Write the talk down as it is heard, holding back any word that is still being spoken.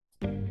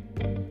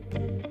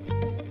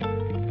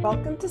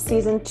Welcome to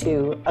Season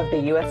 2 of the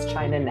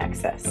U.S.-China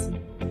Nexus.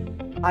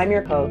 I'm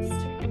your host,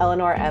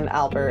 Eleanor M.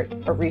 Albert,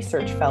 a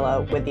research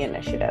fellow with the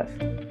initiative.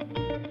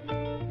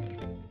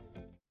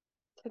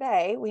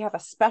 Today, we have a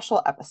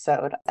special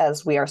episode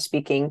as we are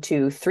speaking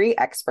to three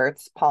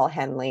experts, Paul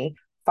Haenle,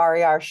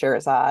 Faryar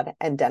Shirzad,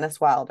 and Dennis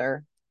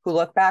Wilder, who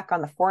look back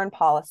on the foreign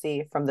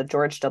policy from the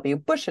George W.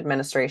 Bush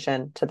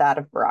administration to that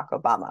of Barack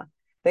Obama.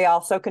 They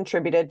also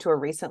contributed to a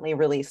recently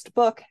released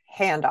book,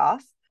 Handoff,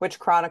 which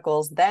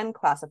chronicles then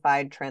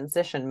classified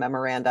transition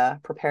memoranda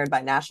prepared by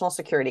National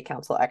Security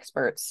Council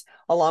experts,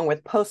 along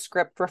with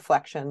postscript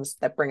reflections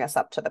that bring us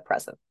up to the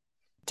present.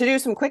 To do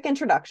some quick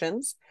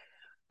introductions,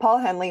 Paul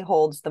Haenle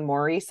holds the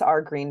Maurice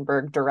R.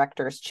 Greenberg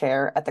Director's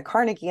Chair at the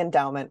Carnegie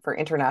Endowment for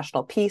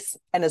International Peace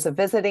and is a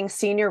visiting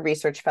senior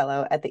research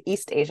fellow at the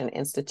East Asian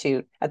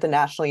Institute at the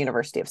National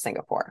University of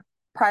Singapore.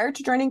 Prior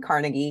to joining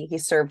Carnegie, he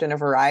served in a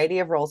variety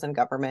of roles in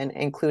government,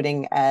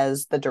 including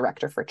as the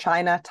Director for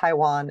China,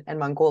 Taiwan, and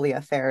Mongolia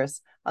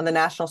Affairs on the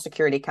National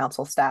Security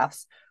Council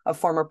staffs of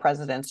former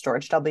Presidents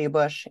George W.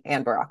 Bush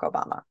and Barack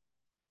Obama.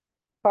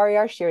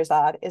 Faryar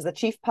Shirzad is the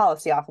Chief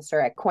Policy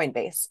Officer at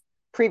Coinbase.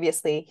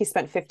 Previously, he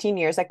spent 15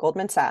 years at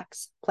Goldman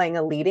Sachs, playing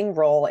a leading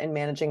role in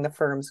managing the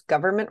firm's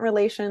government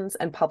relations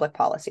and public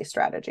policy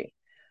strategy.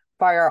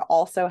 Faryar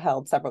also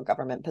held several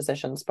government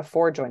positions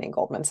before joining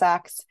Goldman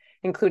Sachs,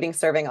 including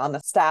serving on the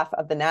staff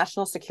of the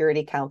National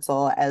Security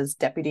Council as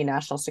Deputy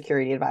National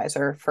Security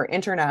Advisor for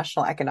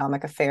International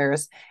Economic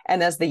Affairs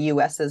and as the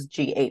U.S.'s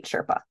G8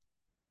 Sherpa.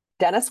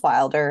 Dennis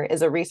Wilder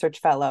is a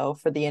research fellow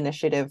for the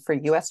Initiative for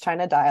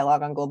U.S.-China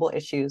Dialogue on Global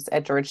Issues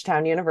at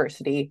Georgetown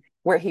University,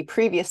 where he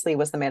previously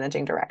was the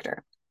managing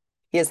director.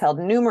 He has held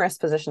numerous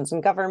positions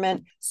in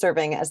government,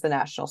 serving as the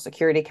National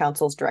Security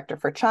Council's Director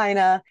for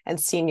China and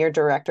Senior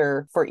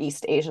Director for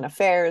East Asian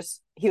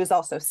Affairs. He was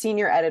also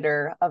senior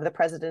editor of the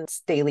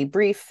President's Daily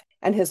Brief,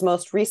 and his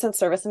most recent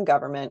service in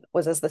government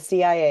was as the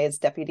CIA's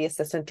Deputy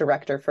Assistant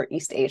Director for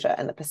East Asia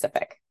and the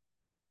Pacific.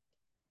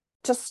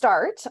 To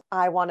start,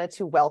 I wanted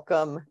to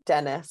welcome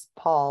Dennis,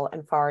 Paul,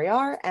 and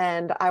Faryar,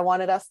 and I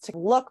wanted us to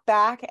look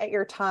back at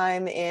your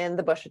time in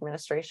the Bush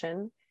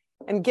administration.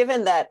 And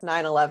given that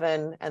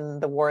 9/11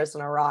 and the wars in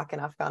Iraq and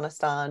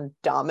Afghanistan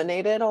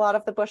dominated a lot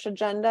of the Bush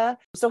agenda,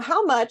 so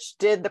how much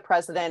did the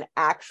president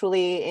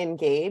actually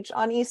engage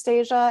on East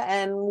Asia,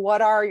 and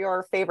what are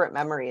your favorite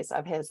memories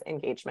of his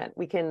engagement?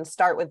 We can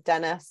start with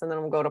Dennis, and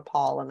then we'll go to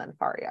Paul and then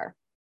Faryar.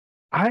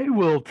 I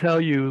will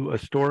tell you a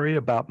story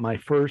about my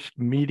first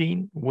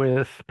meeting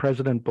with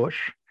President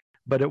Bush,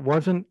 but it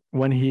wasn't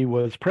when he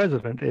was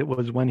president. It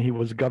was when he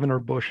was Governor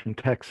Bush in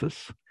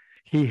Texas.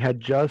 He had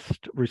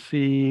just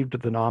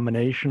received the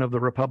nomination of the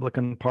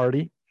Republican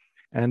Party,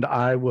 and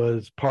I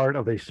was part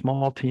of a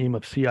small team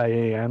of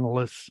CIA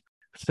analysts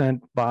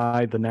sent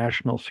by the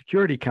National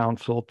Security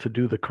Council to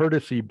do the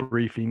courtesy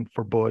briefing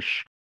for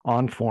Bush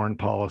on foreign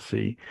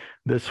policy.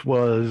 This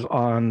was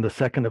on the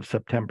 2nd of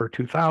September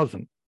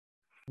 2000.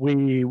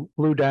 We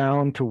flew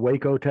down to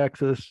Waco,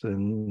 Texas,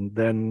 and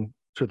then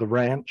to the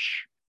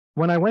ranch.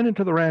 When I went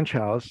into the ranch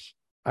house,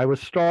 I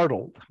was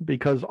startled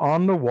because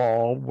on the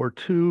wall were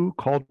two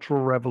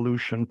Cultural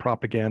Revolution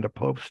propaganda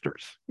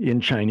posters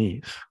in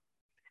Chinese.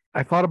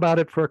 I thought about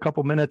it for a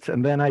couple minutes,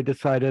 and then I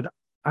decided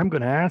I'm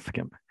going to ask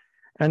him.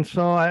 And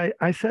so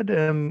I said to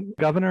him,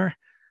 Governor,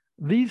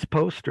 these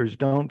posters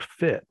don't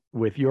fit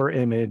with your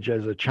image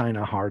as a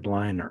China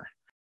hardliner.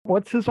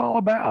 What's this all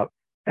about?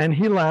 And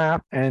he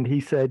laughed and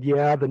he said,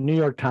 yeah, the New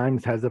York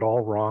Times has it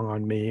all wrong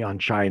on me, on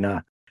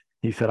China.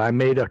 He said, I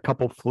made a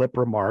couple flip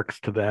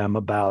remarks to them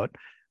about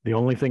the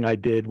only thing I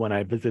did when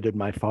I visited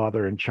my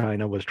father in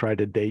China was try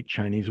to date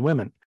Chinese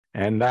women.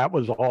 And that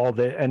was all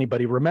that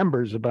anybody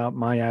remembers about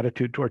my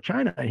attitude toward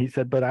China. He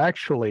said, but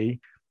actually,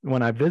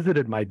 when I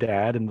visited my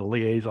dad in the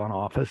liaison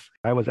office,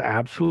 I was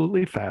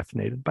absolutely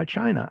fascinated by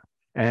China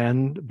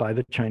and by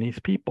the Chinese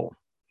people.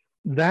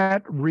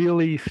 That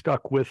really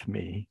stuck with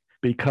me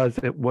because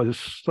it was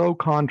so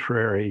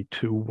contrary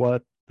to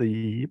what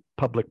the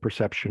public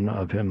perception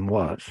of him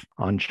was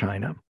on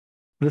China.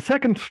 The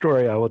second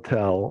story I will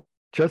tell,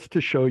 just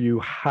to show you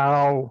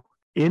how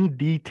in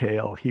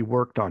detail he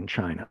worked on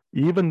China.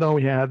 Even though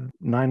he had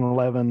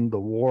 9/11, the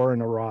war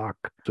in Iraq,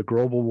 the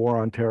global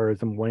war on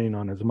terrorism weighing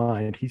on his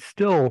mind, he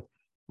still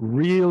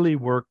really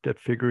worked at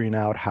figuring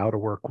out how to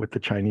work with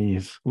the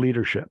Chinese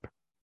leadership.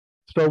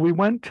 So we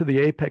went to the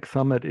APEC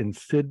summit in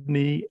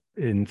Sydney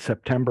in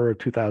September of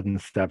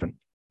 2007.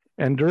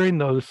 And during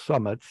those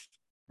summits,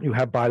 you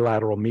have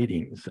bilateral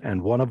meetings.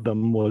 And one of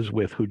them was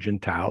with Hu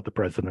Jintao, the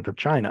president of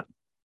China.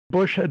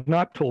 Bush had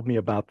not told me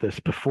about this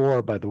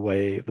before, by the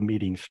way, the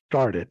meeting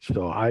started.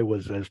 So I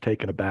was as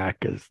taken aback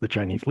as the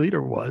Chinese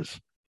leader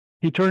was.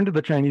 He turned to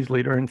the Chinese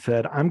leader and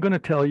said, I'm going to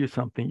tell you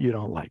something you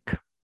don't like.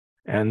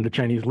 And the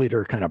Chinese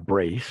leader kind of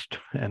braced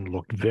and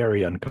looked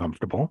very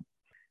uncomfortable.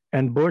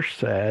 And Bush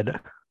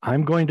said,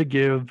 I'm going to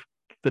give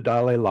the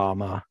Dalai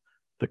Lama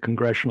the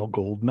Congressional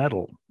Gold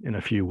Medal in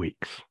a few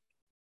weeks.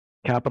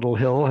 Capitol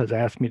Hill has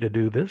asked me to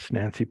do this,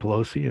 Nancy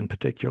Pelosi in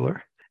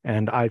particular,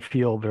 and I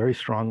feel very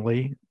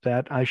strongly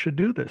that I should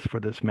do this for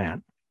this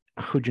man.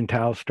 Hu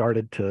Jintao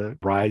started to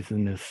rise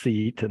in his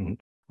seat and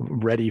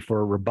ready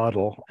for a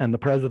rebuttal. And the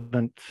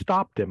president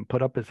stopped him,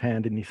 put up his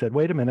hand, and he said,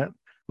 "Wait a minute,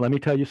 let me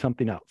tell you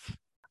something else.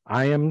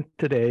 I am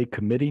today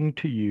committing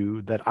to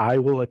you that I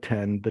will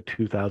attend the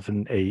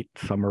 2008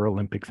 Summer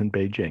Olympics in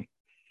Beijing."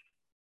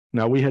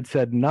 Now, we had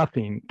said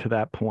nothing to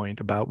that point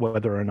about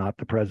whether or not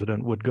the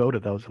president would go to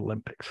those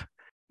Olympics.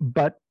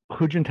 But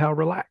Hu Jintao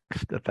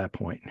relaxed at that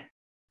point.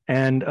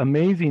 And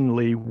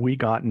amazingly, we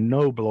got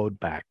no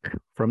blowback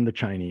from the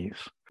Chinese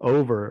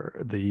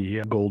over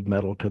the gold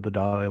medal to the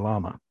Dalai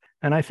Lama.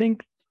 And I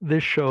think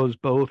this shows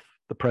both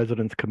the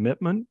president's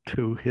commitment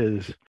to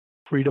his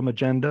freedom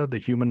agenda, the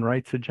human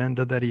rights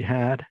agenda that he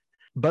had,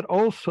 but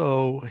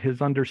also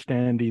his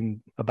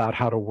understanding about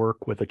how to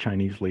work with a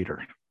Chinese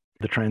leader,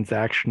 the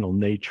transactional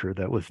nature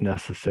that was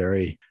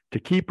necessary to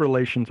keep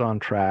relations on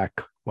track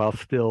while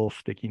still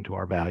sticking to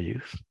our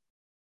values.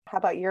 How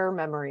about your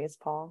memories,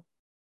 Paul?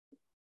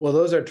 Well,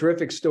 those are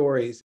terrific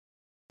stories.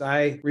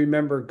 I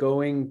remember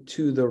going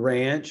to the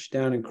ranch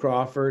down in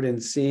Crawford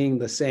and seeing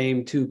the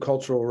same two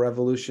Cultural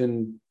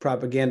Revolution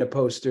propaganda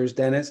posters,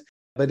 Dennis,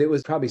 but it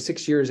was probably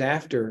 6 years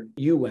after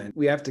you went.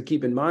 We have to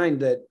keep in mind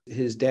that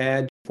his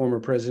dad, former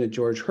President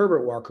George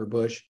Herbert Walker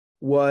Bush,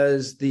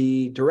 was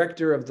the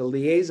director of the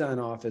liaison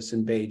office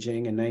in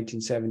Beijing in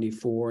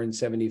 1974 and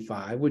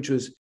 75, which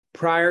was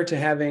prior to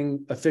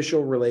having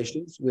official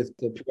relations with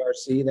the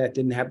PRC. That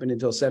didn't happen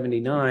until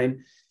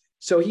 79.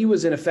 So he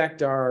was, in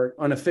effect, our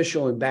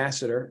unofficial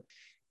ambassador.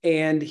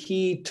 And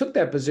he took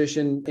that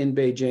position in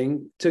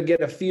Beijing to get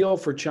a feel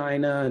for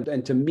China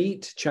and to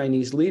meet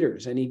Chinese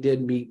leaders. And he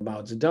did meet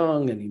Mao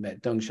Zedong, and he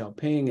met Deng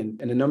Xiaoping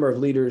and a number of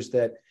leaders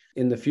that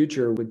in the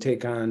future would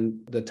take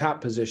on the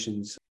top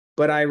positions.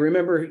 But I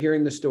remember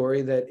hearing the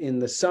story that in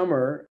the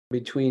summer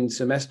between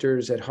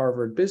semesters at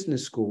Harvard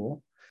Business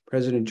School,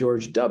 President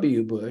George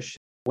W. Bush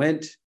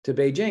went to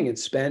Beijing and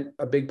spent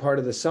a big part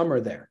of the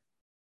summer there.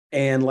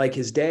 And like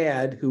his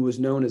dad, who was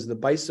known as the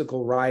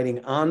bicycle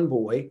riding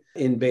envoy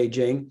in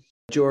Beijing,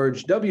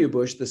 George W.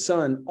 Bush, the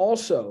son,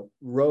 also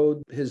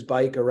rode his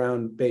bike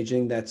around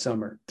Beijing that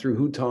summer through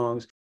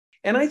hutongs.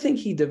 And I think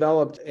he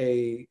developed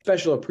a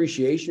special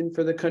appreciation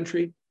for the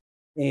country.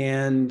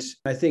 And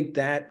I think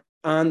that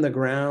on the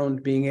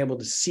ground, being able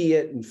to see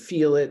it and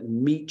feel it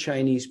and meet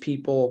Chinese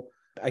people,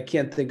 I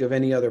can't think of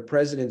any other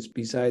presidents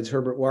besides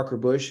Herbert Walker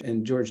Bush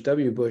and George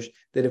W. Bush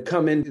that have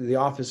come into the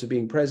office of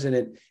being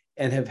president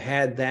and have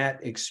had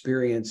that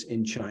experience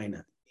in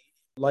China.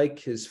 Like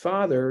his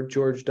father,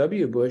 George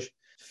W. Bush,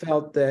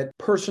 felt that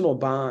personal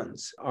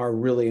bonds are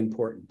really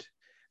important.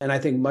 And I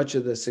think much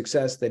of the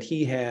success that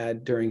he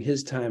had during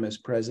his time as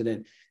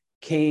president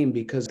came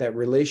because that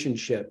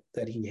relationship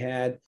that he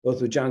had,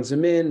 both with Jiang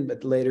Zemin,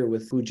 but later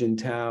with Hu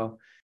Jintao.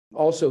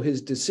 Also,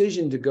 his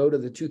decision to go to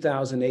the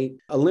 2008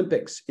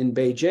 Olympics in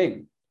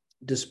Beijing,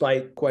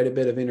 despite quite a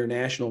bit of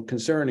international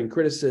concern and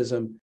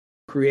criticism,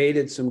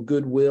 created some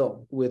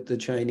goodwill with the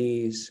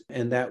Chinese,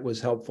 and that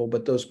was helpful.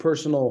 But those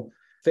personal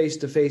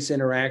face-to-face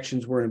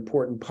interactions were an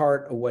important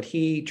part of what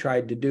he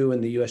tried to do in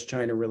the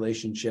U.S.-China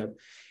relationship.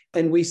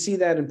 And we see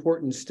that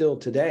importance still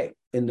today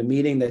in the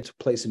meeting that took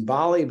place in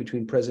Bali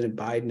between President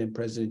Biden and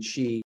President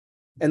Xi.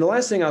 And the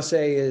last thing I'll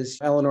say is,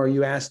 Eleanor,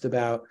 you asked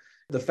about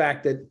the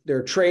fact that there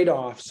are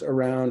trade-offs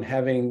around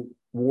having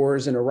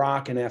wars in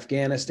Iraq and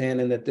Afghanistan,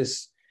 and that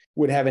this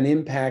would have an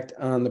impact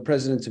on the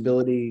president's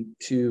ability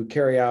to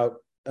carry out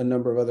a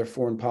number of other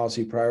foreign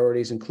policy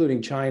priorities,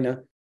 including China.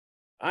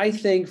 I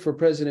think for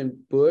President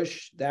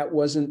Bush, that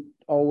wasn't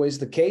always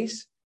the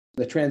case.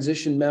 The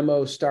transition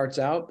memo starts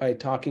out by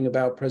talking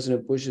about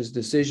President Bush's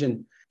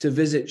decision to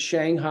visit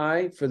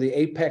Shanghai for the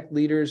APEC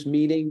leaders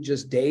meeting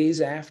just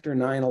days after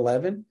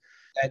 9/11.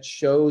 That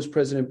shows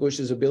President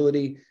Bush's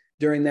ability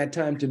during that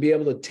time to be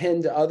able to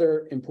tend to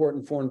other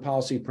important foreign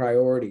policy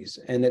priorities.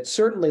 And it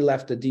certainly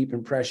left a deep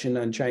impression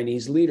on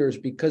Chinese leaders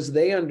because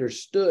they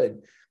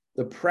understood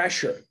the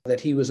pressure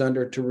that he was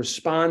under to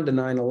respond to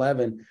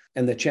 9/11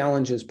 and the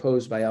challenges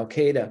posed by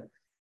al-Qaeda.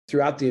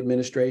 Throughout the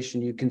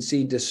administration, you can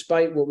see,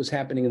 despite what was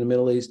happening in the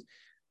Middle East,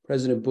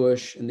 President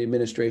Bush and the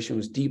administration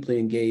was deeply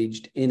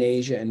engaged in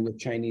Asia and with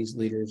Chinese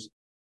leaders.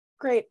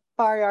 Great.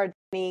 Faryar,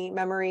 any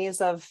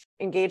memories of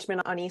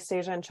engagement on East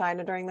Asia and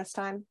China during this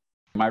time?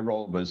 My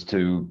role was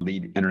to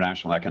lead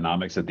international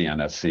economics at the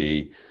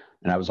NSC.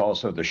 And I was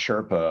also the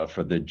Sherpa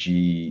for the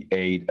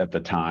G8 at the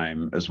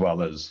time, as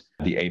well as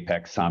the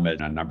APEC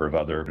summit and a number of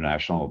other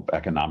international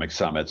economic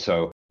summits.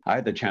 So I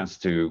had the chance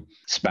to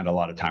spend a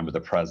lot of time with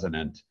the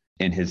president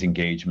in his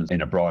engagements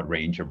in a broad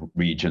range of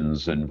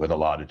regions and with a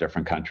lot of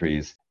different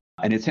countries.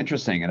 And it's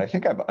interesting, and I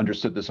think I've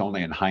understood this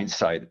only in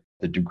hindsight,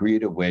 the degree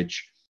to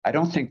which I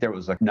don't think there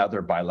was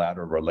another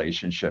bilateral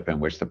relationship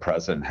in which the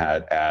president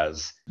had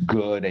as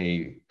good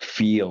a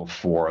feel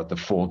for the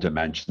full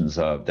dimensions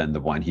of than the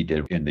one he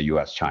did in the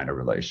U.S.-China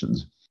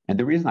relations. And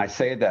the reason I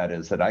say that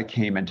is that I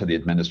came into the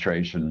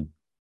administration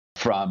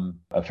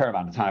from a fair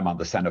amount of time on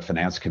the Senate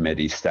Finance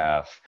Committee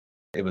staff.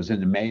 It was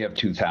in May of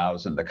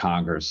 2000, the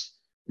Congress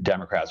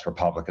Democrats,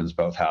 Republicans,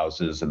 both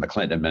houses, and the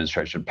Clinton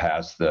administration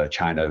passed the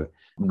China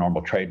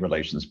Normal Trade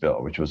Relations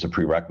Bill, which was a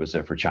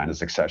prerequisite for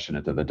China's accession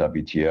into the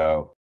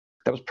WTO.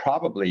 That was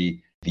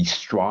probably the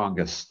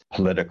strongest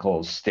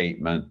political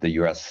statement the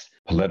U.S.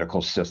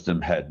 political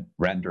system had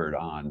rendered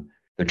on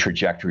the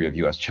trajectory of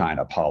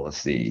U.S.-China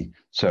policy.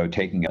 So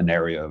taking an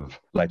area of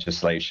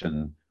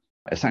legislation,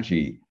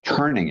 essentially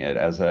turning it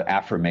as an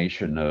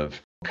affirmation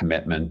of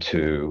commitment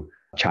to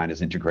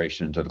China's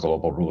integration into the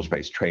global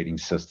rules-based trading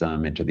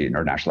system, into the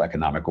international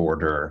economic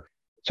order.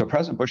 So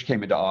President Bush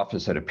came into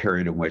office at a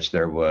period in which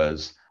there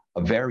was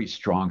a very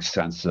strong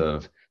sense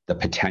of the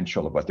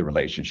potential of what the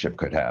relationship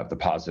could have, the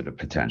positive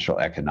potential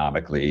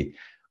economically,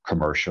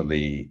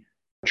 commercially,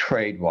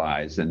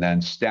 trade-wise, and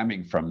then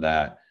stemming from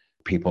that,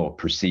 people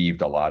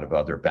perceived a lot of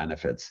other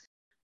benefits.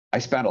 I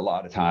spent a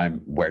lot of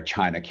time where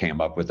China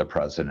came up with the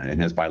president in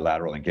his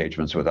bilateral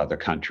engagements with other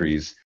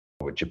countries,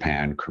 with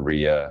Japan,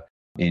 Korea,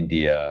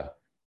 India,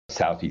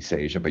 Southeast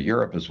Asia, but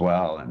Europe as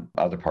well, and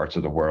other parts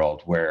of the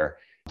world, where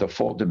the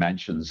full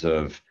dimensions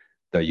of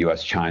the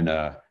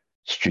U.S.-China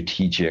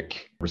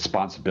strategic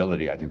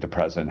responsibility I think the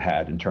president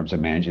had in terms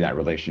of managing that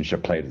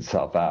relationship played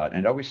itself out.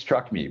 And it always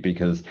struck me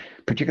because,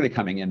 particularly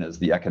coming in as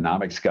the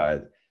economics guy,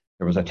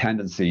 there was a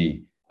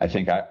tendency, I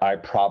think I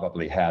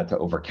probably had to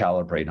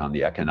overcalibrate on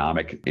the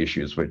economic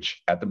issues,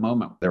 which at the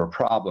moment there were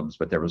problems,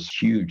 but there was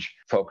huge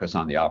focus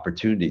on the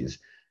opportunities.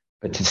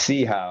 But to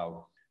see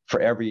how for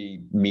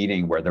every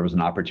meeting where there was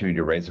an opportunity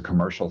to raise a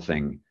commercial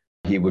thing,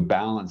 he would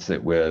balance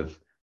it with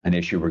an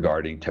issue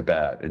regarding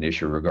Tibet, an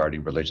issue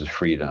regarding religious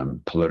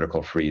freedom,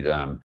 political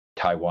freedom,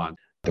 Taiwan,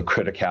 the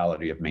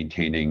criticality of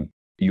maintaining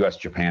US,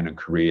 Japan, and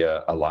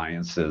Korea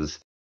alliances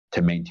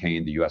to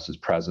maintain the US's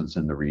presence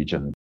in the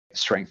region,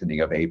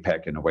 strengthening of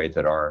APEC in a way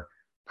that our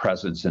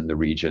presence in the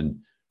region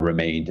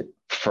remained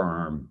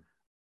firm.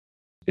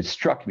 It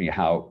struck me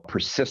how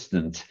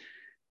persistent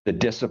the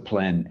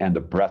discipline and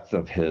the breadth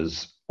of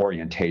his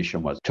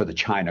orientation was to the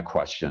China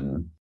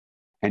question.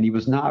 And he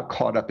was not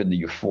caught up in the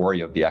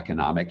euphoria of the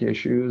economic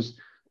issues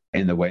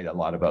in the way that a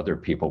lot of other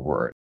people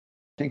were.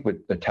 I think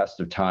with the test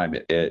of time,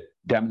 it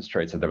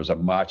demonstrates that there was a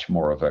much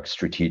more of a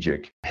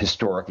strategic,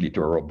 historically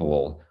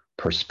durable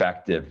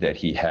perspective that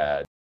he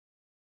had.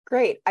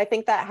 Great. I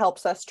think that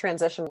helps us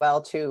transition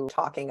well to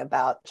talking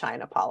about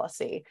China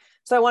policy.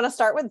 So I want to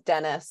start with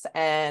Dennis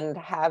and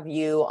have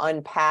you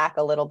unpack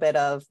a little bit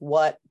of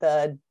what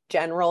the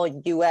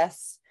general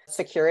U.S.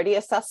 security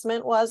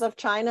assessment was of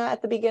China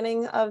at the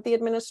beginning of the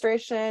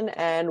administration,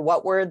 and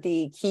what were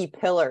the key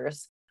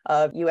pillars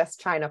of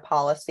U.S.-China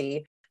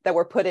policy that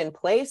were put in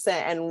place,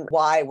 and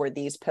why were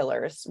these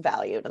pillars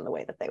valued in the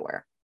way that they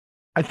were?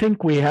 I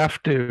think we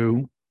have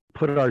to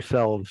put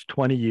ourselves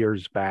 20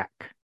 years back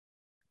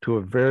to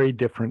a very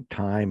different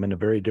time and a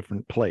very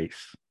different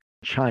place.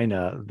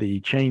 China, the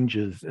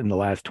changes in the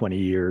last 20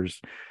 years,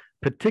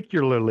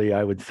 particularly,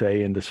 I would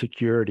say, in the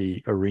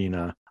security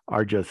arena,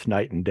 are just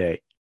night and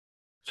day.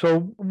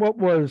 So what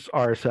was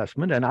our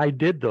assessment? And I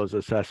did those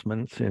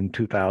assessments in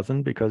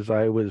 2000 because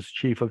I was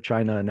chief of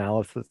China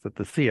analysis at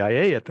the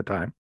CIA at the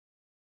time.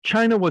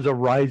 China was a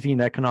rising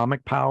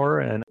economic power,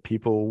 and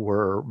people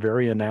were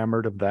very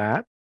enamored of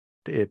that.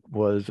 It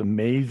was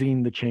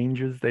amazing the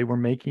changes they were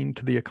making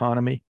to the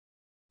economy.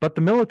 But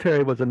the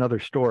military was another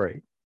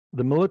story.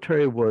 The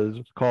military was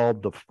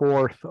called the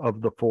fourth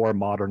of the four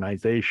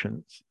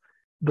modernizations.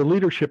 The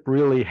leadership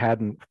really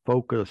hadn't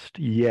focused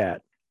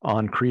yet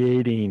on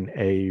creating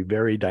a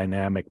very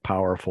dynamic,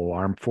 powerful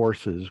armed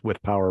forces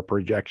with power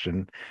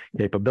projection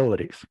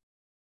capabilities.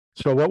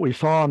 So what we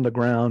saw on the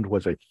ground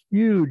was a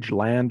huge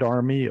land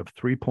army of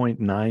 3.9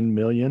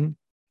 million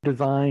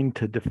designed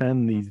to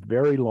defend these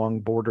very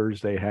long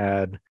borders they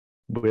had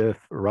with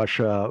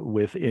Russia,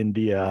 with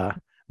India,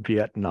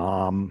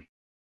 Vietnam.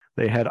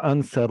 They had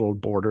unsettled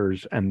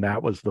borders, and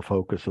that was the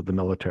focus of the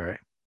military.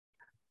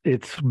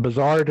 It's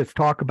bizarre to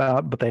talk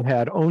about, but they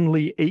had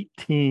only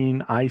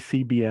 18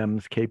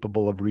 ICBMs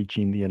capable of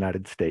reaching the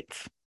United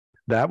States.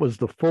 That was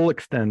the full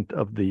extent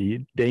of the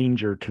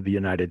danger to the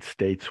United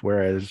States,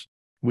 whereas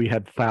we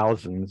had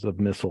thousands of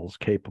missiles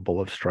capable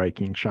of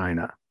striking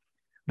China.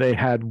 They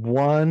had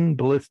one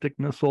ballistic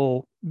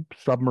missile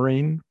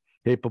submarine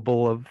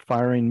capable of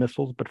firing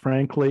missiles, but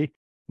frankly,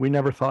 we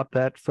never thought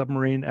that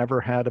submarine ever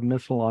had a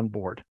missile on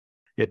board.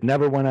 It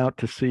never went out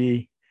to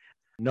sea,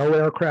 no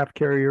aircraft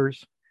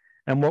carriers,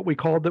 and what we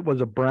called it was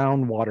a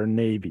brown water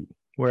navy,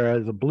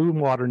 whereas a blue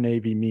water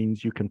navy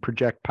means you can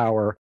project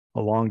power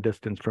a long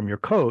distance from your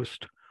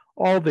coast.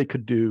 All they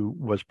could do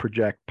was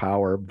project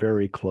power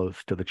very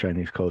close to the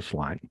Chinese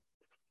coastline.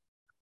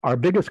 Our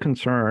biggest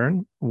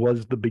concern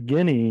was the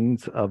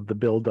beginnings of the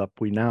buildup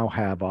we now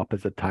have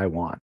opposite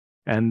Taiwan,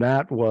 and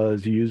that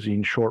was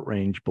using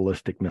short-range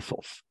ballistic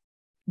missiles.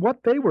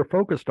 What they were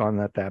focused on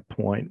at that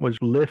point was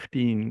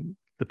lifting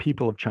the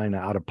people of China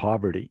out of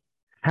poverty.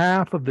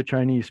 Half of the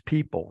Chinese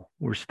people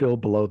were still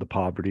below the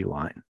poverty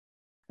line.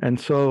 And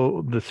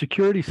so the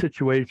security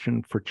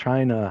situation for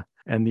China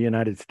and the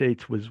United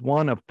States was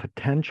one of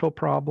potential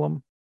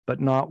problem but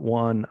not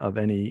one of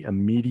any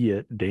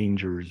immediate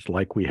dangers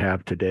like we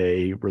have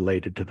today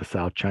related to the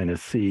South China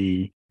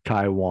Sea,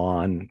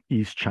 Taiwan,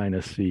 East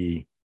China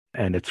Sea,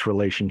 and its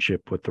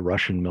relationship with the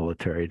Russian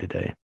military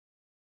today.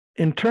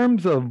 In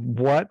terms of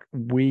what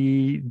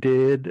we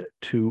did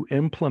to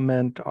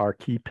implement our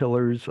key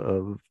pillars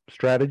of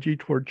strategy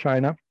toward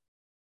China,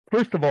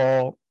 first of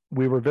all,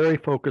 we were very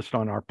focused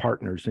on our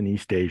partners in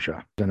East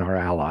Asia and our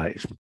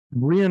allies,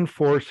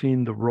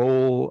 reinforcing the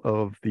role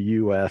of the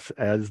U.S.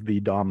 as the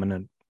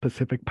dominant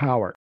Pacific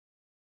power.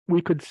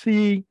 We could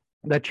see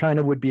that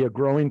China would be a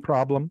growing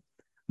problem.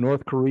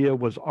 North Korea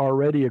was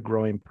already a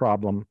growing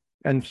problem,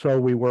 and so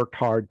we worked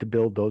hard to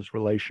build those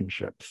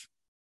relationships.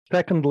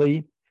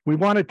 Secondly, we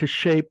wanted to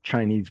shape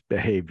Chinese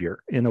behavior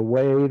in a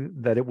way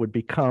that it would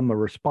become a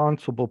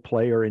responsible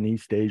player in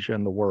East Asia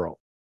and the world.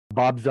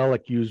 Bob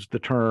Zoellick used the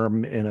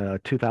term in a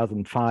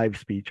 2005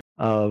 speech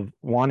of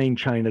wanting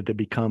China to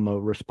become a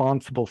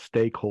responsible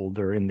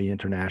stakeholder in the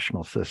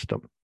international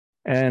system.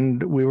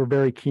 And we were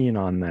very keen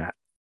on that.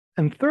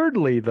 And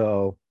thirdly,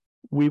 though,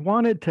 we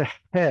wanted to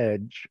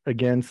hedge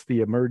against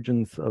the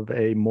emergence of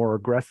a more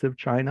aggressive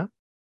China.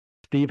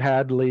 Steve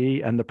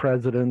Hadley and the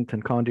president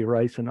and Condi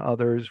Rice and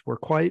others were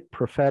quite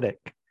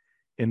prophetic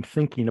in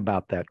thinking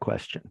about that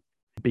question.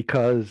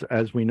 Because,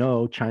 as we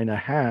know, China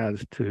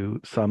has,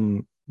 to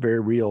some very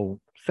real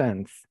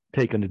sense,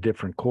 taken a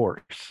different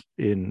course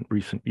in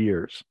recent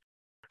years.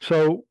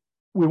 So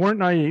we weren't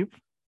naive.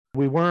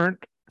 We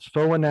weren't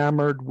so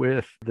enamored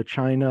with the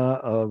China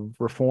of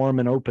reform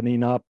and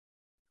opening up.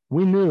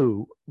 We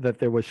knew that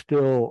there was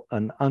still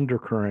an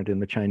undercurrent in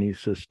the Chinese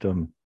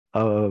system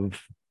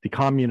of the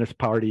Communist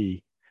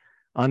Party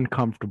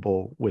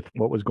uncomfortable with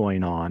what was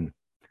going on,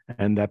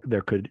 and that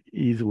there could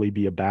easily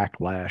be a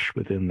backlash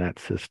within that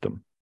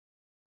system.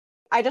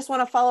 I just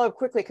want to follow up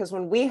quickly, because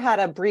when we had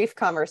a brief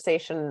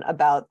conversation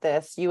about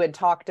this, you had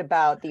talked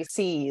about these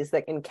C's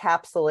that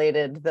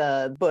encapsulated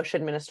the Bush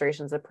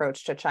administration's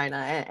approach to China.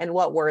 And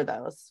what were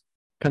those?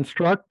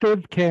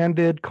 Constructive,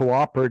 candid,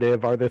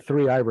 cooperative are the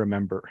three I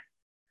remember.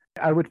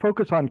 I would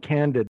focus on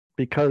candid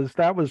because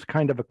that was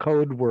kind of a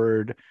code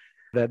word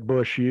that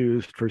Bush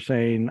used for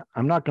saying,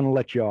 I'm not going to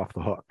let you off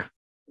the hook.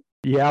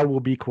 Yeah,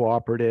 we'll be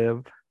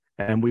cooperative.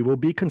 And we will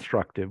be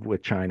constructive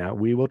with China.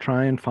 We will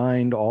try and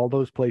find all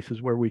those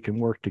places where we can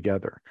work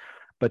together.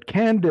 But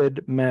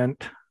candid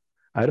meant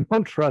I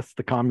don't trust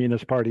the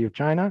Communist Party of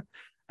China.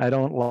 I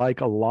don't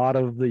like a lot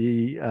of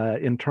the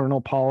internal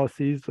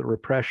policies, the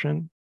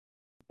repression.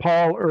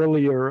 Paul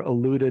earlier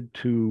alluded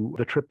to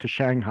the trip to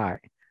Shanghai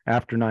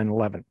after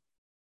 9/11.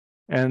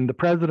 And the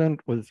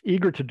president was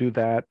eager to do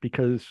that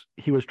because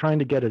he was trying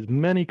to get as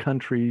many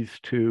countries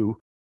to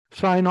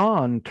sign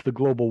on to the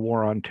global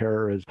war on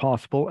terror as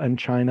possible, and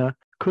China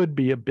could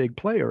be a big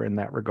player in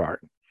that regard.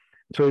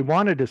 So he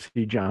wanted to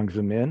see Jiang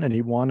Zemin, and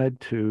he wanted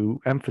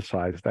to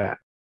emphasize that.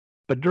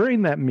 But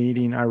during that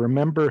meeting, I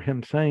remember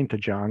him saying to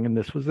Jiang, and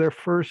this was their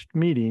first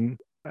meeting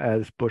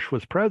as Bush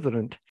was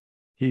president,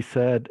 he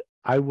said,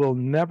 I will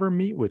never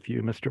meet with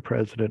you, Mr.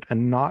 President,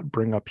 and not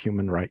bring up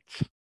human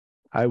rights.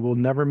 I will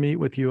never meet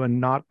with you and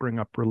not bring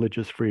up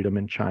religious freedom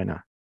in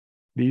China.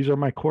 These are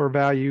my core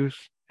values,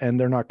 and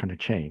they're not going to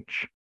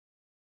change.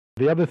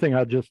 The other thing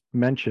I'll just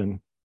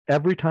mention,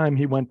 every time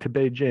he went to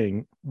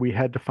Beijing, we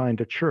had to find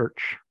a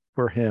church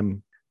for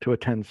him to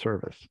attend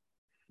service.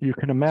 You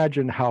can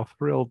imagine how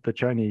thrilled the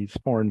Chinese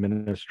Foreign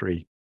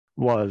Ministry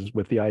was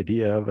with the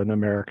idea of an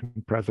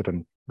American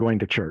president going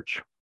to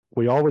church.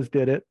 We always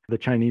did it. The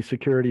Chinese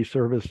security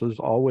services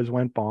always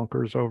went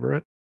bonkers over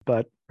it.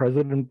 But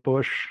President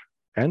Bush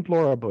and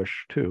Laura Bush,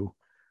 too,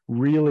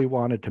 really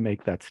wanted to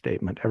make that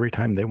statement every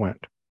time they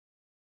went.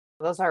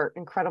 Those are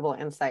incredible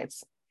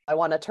insights. I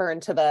want to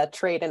turn to the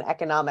trade and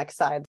economic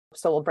side,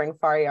 so we'll bring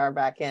Faryar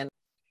back in.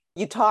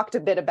 You talked a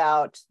bit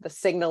about the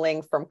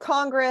signaling from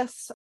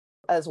Congress,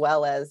 as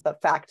well as the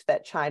fact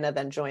that China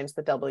then joins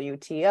the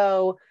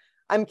WTO.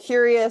 I'm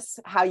curious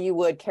how you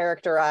would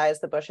characterize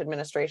the Bush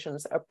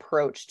administration's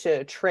approach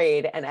to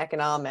trade and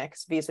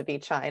economics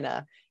vis-a-vis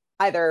China,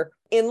 either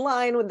in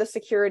line with the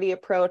security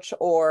approach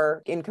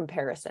or in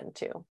comparison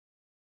to.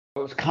 It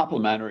was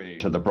complementary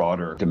to the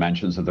broader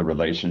dimensions of the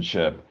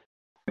relationship.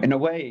 In a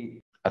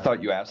way, I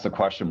thought you asked the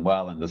question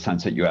well, in the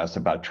sense that you asked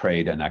about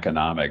trade and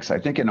economics. I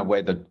think in a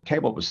way, the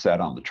table was set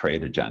on the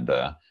trade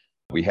agenda.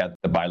 We had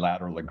the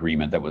bilateral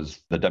agreement that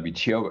was the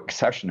WTO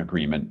accession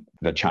agreement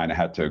that China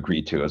had to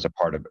agree to as a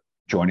part of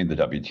joining the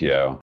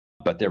WTO.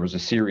 But there was a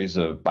series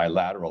of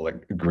bilateral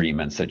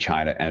agreements that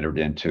China entered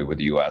into with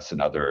the US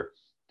and other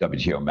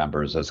WTO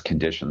members as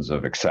conditions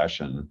of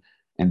accession.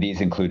 And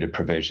these included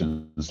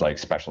provisions like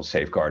special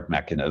safeguard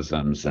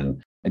mechanisms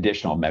and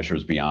additional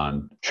measures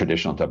beyond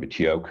traditional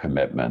WTO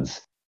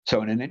commitments.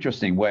 So in an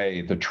interesting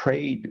way, the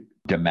trade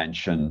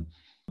dimension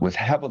was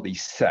heavily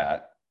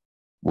set,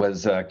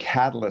 was a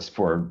catalyst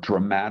for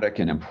dramatic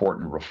and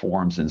important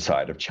reforms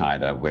inside of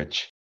China,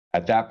 which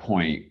at that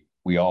point,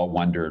 we all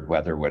wondered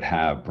whether it would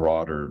have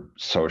broader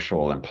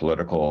social and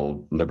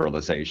political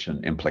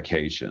liberalization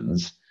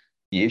implications.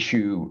 The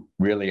issue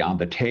really on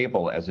the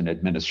table as an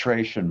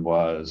administration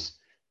was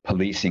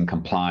policing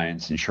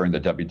compliance, ensuring the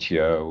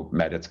WTO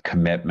met its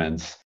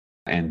commitments,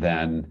 and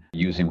then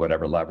using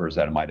whatever levers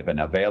that might have been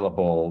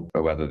available,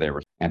 whether they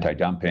were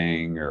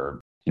anti-dumping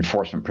or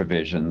enforcement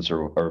provisions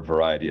or a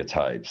variety of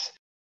types.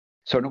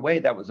 So in a way,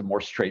 that was a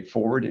more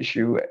straightforward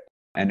issue.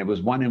 And it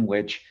was one in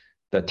which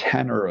the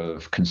tenor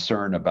of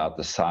concern about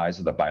the size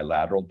of the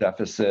bilateral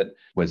deficit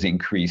was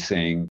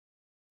increasing.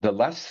 The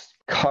less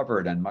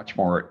covered and much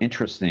more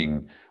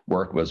interesting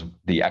work was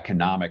the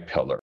economic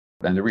pillar.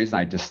 And the reason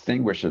I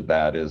distinguish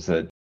that is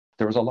that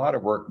there was a lot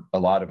of work a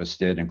lot of us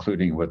did,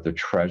 including with the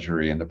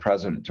Treasury, and the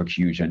president took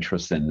huge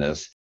interest in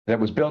this, that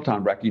was built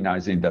on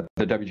recognizing that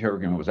the WTO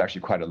agreement was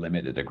actually quite a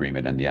limited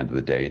agreement in the end of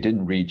the day. It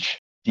didn't reach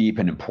deep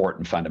and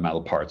important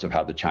fundamental parts of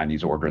how the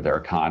Chinese order their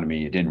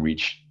economy. It didn't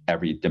reach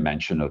every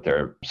dimension of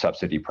their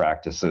subsidy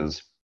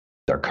practices,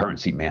 their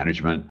currency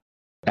management,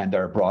 and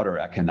their broader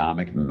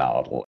economic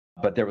model.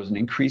 But there was an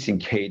increasing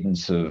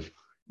cadence of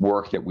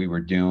work that we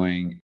were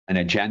doing, an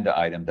agenda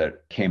item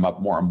that came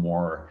up more and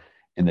more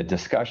in the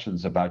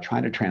discussions about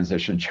trying to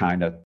transition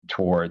China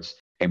towards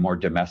a more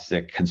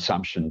domestic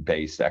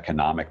consumption-based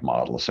economic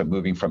model. So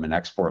moving from an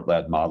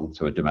export-led model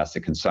to a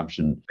domestic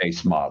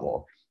consumption-based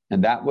model.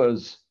 And that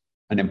was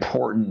an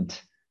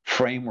important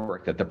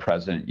framework that the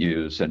president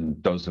used,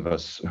 and those of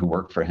us who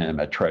worked for him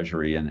at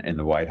Treasury and in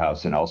the White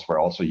House and elsewhere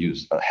also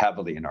used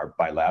heavily in our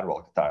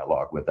bilateral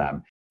dialogue with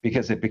them,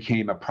 because it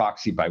became a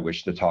proxy by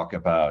which to talk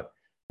about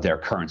their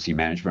currency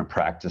management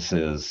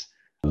practices,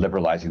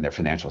 liberalizing their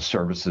financial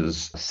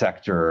services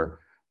sector,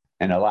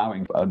 and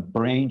allowing a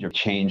range of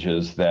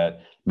changes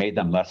that made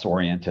them less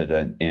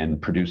oriented in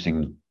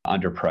producing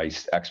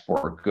underpriced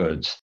export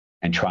goods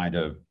and trying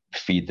to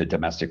feed the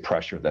domestic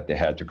pressure that they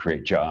had to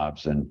create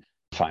jobs and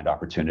find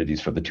opportunities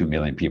for the 2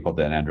 million people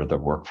that enter the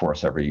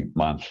workforce every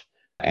month,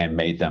 and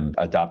made them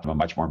adopt a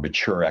much more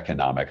mature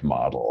economic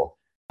model.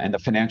 And the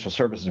financial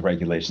services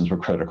regulations were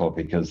critical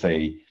because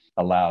they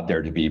allowed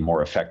there to be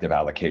more effective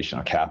allocation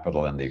of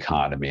capital in the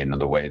economy and in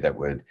the way that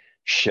would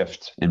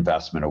shift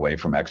investment away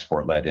from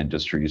export-led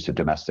industries to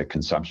domestic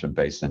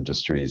consumption-based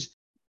industries.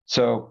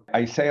 So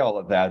I say all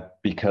of that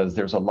because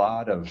there's a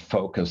lot of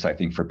focus, I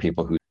think, for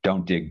people who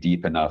don't dig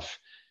deep enough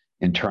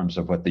in terms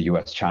of what the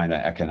US-China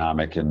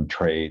economic and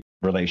trade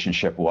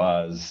relationship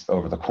was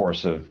over the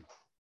course of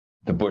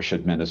the Bush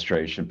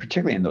administration,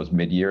 particularly in those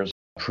mid-years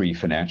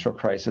pre-financial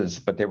crisis,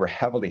 but they were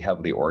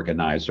heavily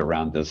organized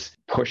around this,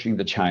 pushing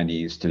the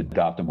Chinese to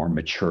adopt a more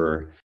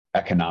mature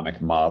economic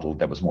model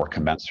that was more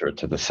commensurate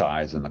to the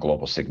size and the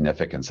global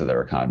significance of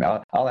their economy.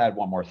 I'll add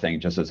one more thing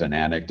just as an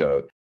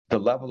anecdote. The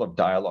level of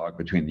dialogue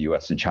between the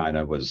US and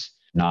China was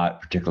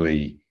not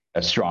particularly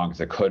as strong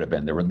as it could have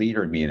been. There were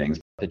leader meetings.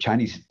 The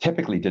Chinese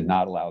typically did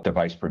not allow the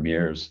vice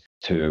premiers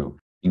to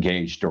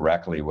engage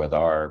directly with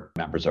our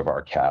members of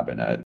our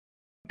cabinet.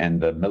 And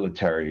the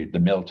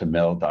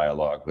mill-to-mill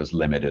dialogue was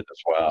limited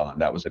as well.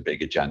 And that was a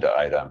big agenda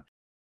item.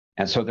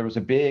 And so there was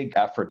a big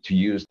effort to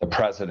use the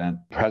president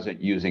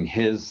using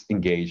his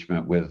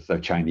engagement with the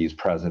Chinese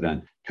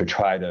president to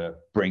try to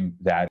bring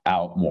that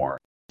out more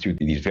through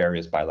these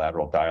various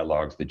bilateral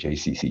dialogues, the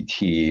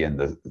JCCT and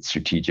the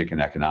strategic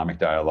and economic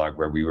dialogue,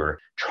 where we were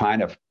trying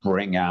to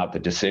bring out the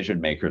decision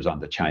makers on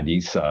the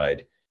Chinese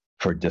side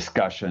for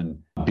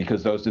discussion,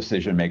 because those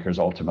decision makers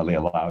ultimately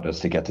allowed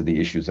us to get to the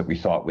issues that we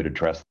thought would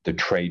address the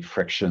trade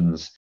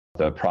frictions,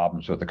 the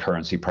problems with the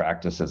currency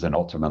practices, and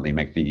ultimately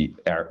make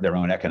their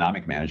own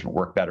economic management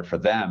work better for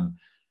them,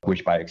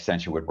 which by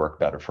extension would work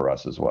better for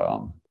us as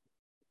well.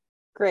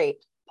 Great.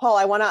 Paul,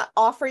 I want to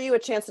offer you a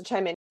chance to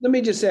chime in. Let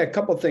me just say a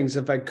couple of things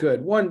if I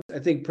could. One, I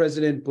think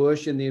President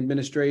Bush and the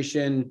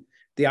administration,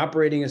 the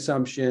operating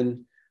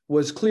assumption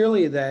was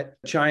clearly that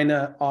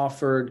China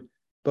offered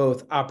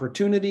both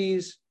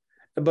opportunities,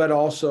 but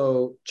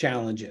also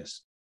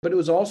challenges. But it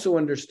was also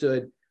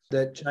understood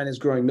that China's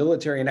growing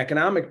military and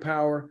economic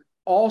power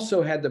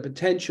also had the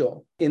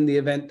potential, in the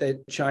event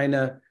that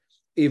China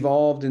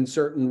evolved in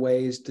certain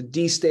ways, to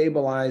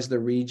destabilize the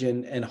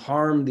region and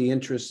harm the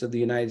interests of the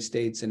United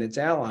States and its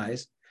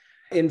allies.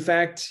 In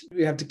fact,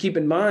 you have to keep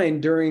in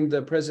mind, during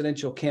the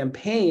presidential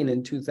campaign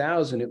in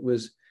 2000, it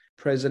was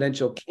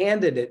presidential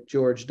candidate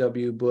George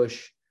W.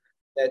 Bush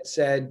that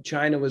said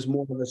China was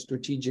more of a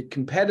strategic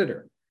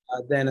competitor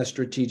than a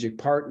strategic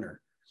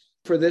partner.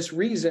 For this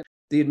reason,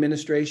 the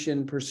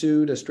administration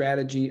pursued a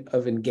strategy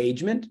of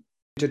engagement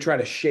to try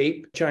to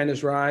shape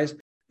China's rise,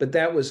 but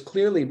that was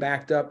clearly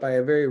backed up by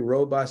a very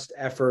robust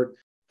effort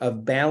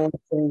of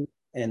balancing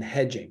and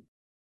hedging.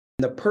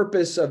 The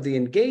purpose of the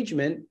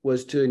engagement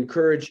was to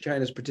encourage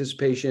China's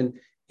participation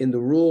in the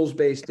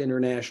rules-based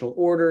international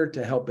order,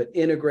 to help it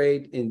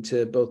integrate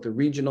into both the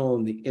regional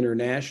and the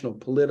international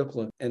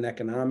political and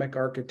economic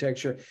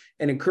architecture,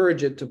 and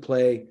encourage it to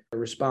play a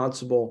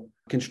responsible,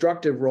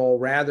 constructive role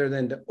rather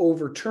than to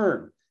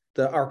overturn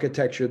the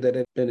architecture that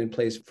had been in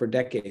place for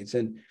decades.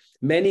 And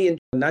many,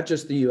 not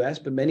just the US,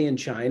 but many in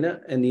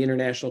China and the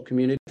international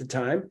community at the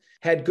time,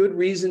 had good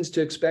reasons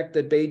to expect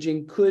that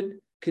Beijing could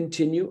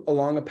continue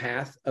along a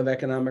path of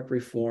economic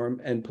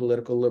reform and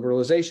political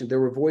liberalization.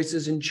 There were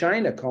voices in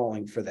China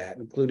calling for that,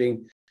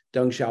 including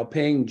Deng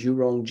Xiaoping, Zhu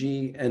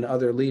Rongji, and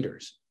other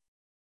leaders.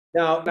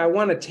 Now, I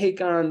want to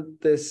take on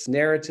this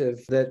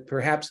narrative that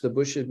perhaps the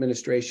Bush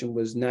administration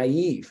was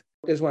naive.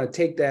 I just want to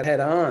take that head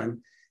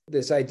on,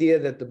 this idea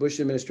that the Bush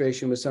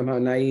administration was somehow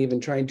naive in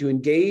trying to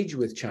engage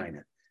with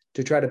China,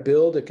 to try to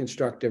build a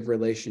constructive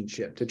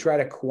relationship, to try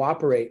to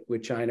cooperate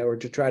with China, or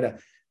to try to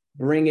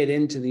bring it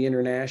into the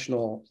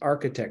international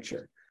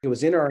architecture. It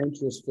was in our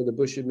interest for the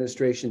Bush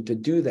administration to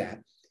do that.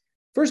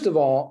 First of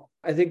all,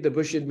 I think the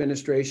Bush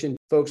administration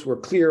folks were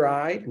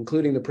clear-eyed,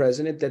 including the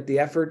president, that the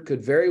effort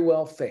could very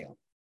well fail.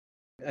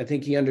 I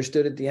think he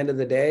understood at the end of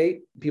the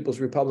day,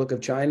 People's Republic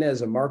of China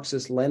is a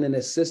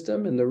Marxist-Leninist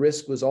system, and the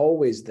risk was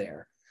always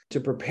there. To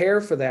prepare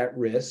for that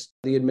risk,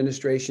 the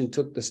administration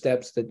took the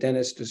steps that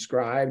Dennis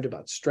described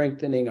about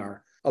strengthening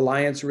our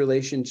alliance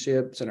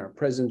relationships and our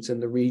presence in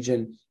the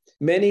region.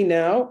 Many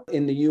now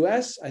in the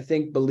US, I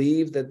think,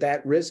 believe that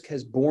that risk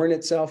has borne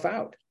itself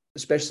out,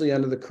 especially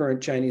under the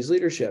current Chinese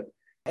leadership,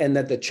 and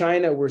that the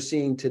China we're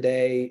seeing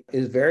today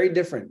is very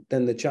different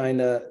than the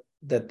China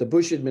that the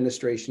Bush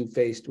administration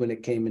faced when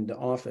it came into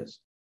office.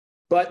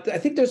 But I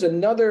think there's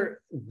another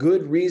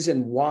good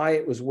reason why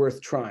it was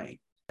worth trying.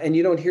 And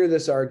you don't hear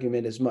this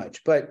argument as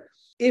much. But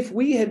if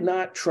we had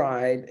not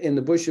tried in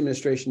the Bush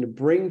administration to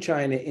bring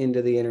China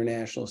into the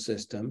international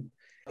system,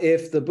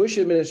 if the Bush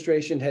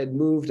administration had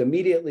moved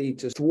immediately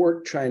to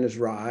thwart China's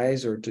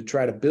rise or to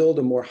try to build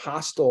a more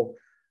hostile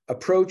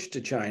approach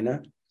to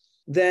China,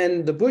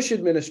 then the Bush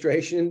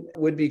administration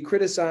would be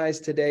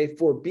criticized today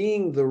for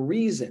being the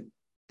reason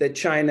that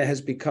China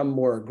has become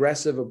more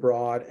aggressive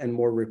abroad and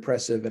more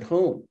repressive at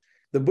home.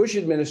 The Bush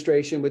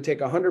administration would take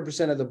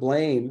 100% of the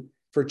blame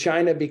for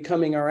China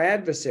becoming our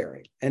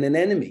adversary and an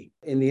enemy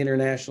in the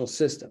international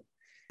system.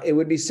 It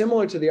would be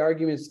similar to the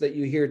arguments that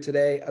you hear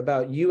today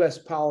about US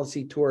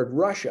policy toward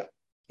Russia,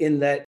 in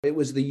that it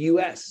was the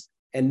US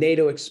and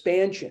NATO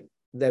expansion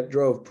that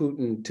drove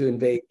Putin to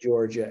invade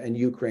Georgia and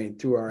Ukraine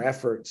through our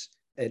efforts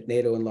at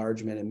NATO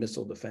enlargement and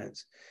missile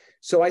defense.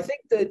 So I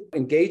think that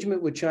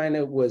engagement with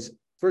China was,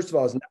 first of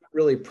all, is not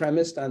really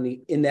premised on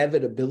the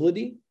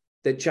inevitability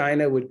that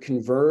China would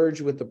converge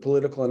with the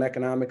political and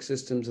economic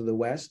systems of the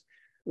West.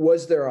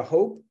 Was there a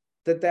hope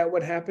that that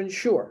would happen?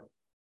 Sure.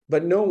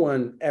 But no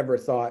one ever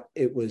thought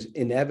it was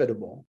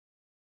inevitable.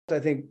 I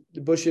think the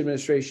Bush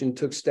administration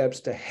took steps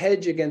to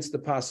hedge against the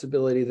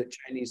possibility that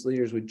Chinese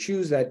leaders would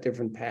choose that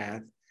different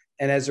path,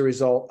 and as a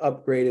result,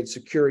 upgraded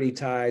security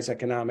ties,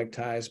 economic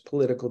ties,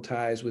 political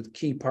ties with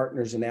key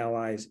partners and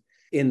allies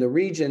in the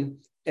region.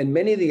 And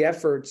many of the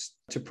efforts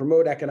to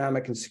promote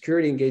economic and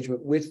security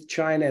engagement with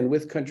China and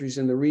with countries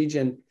in the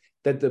region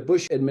that the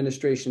Bush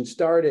administration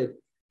started,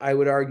 I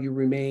would argue,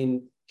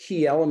 remain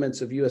key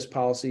elements of US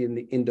policy in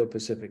the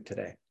Indo-Pacific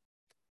today.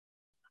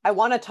 I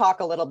want to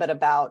talk a little bit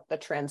about the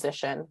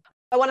transition.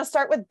 I want to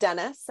start with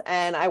Dennis,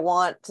 and I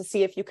want to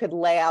see if you could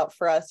lay out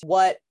for us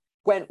what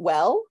went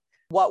well.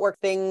 What were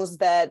things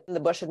that the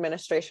Bush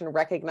administration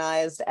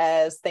recognized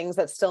as things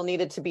that still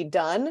needed to be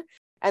done?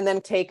 And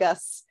then take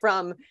us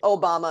from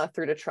Obama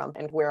through to Trump,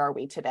 and where are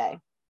we today?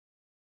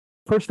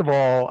 First of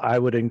all, I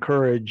would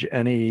encourage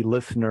any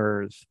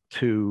listeners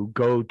to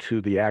go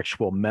to the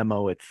actual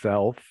memo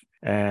itself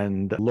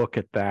and look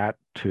at that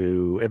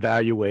to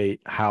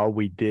evaluate how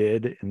we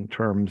did in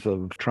terms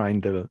of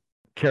trying to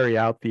carry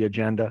out the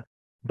agenda.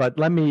 But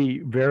let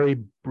me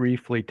very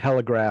briefly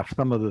telegraph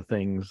some of the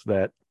things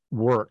that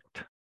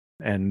worked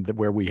and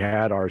where we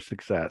had our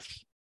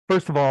success.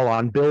 First of all,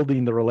 on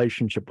building the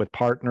relationship with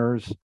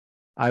partners,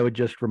 I would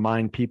just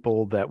remind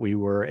people that we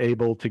were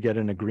able to get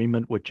an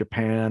agreement with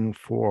Japan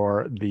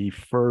for the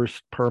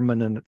first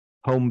permanent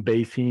home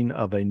basing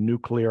of a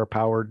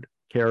nuclear-powered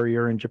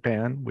carrier in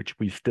Japan, which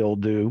we still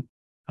do.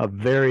 A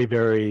very,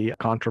 very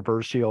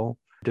controversial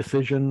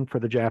decision for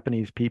the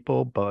Japanese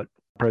people, but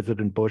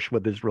President Bush,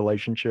 with his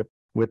relationship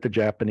with the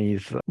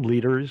Japanese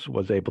leaders,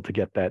 was able to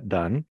get that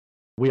done.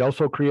 We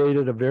also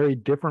created a very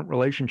different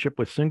relationship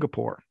with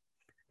Singapore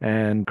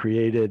and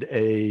created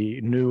a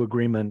new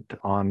agreement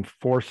on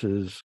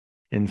forces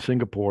in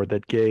Singapore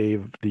that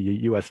gave the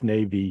U.S.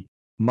 Navy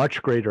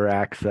much greater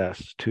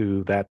access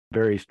to that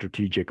very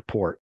strategic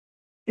port.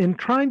 In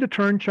trying to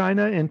turn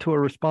China into a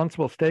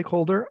responsible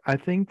stakeholder, I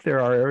think there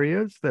are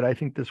areas that I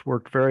think this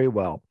worked very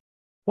well.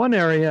 One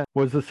area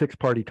was the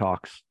six-party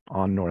talks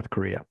on North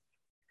Korea.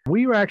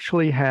 We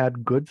actually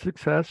had good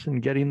success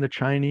in getting the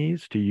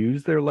Chinese to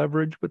use their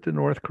leverage with the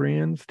North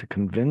Koreans, to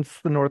convince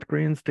the North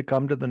Koreans to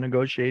come to the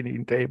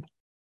negotiating table.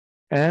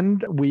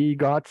 And we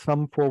got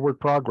some forward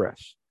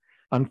progress.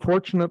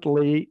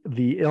 Unfortunately,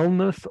 the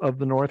illness of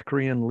the North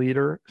Korean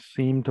leader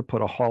seemed to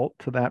put a halt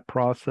to that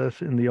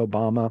process in the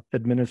Obama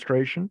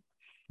administration.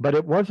 But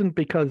it wasn't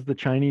because the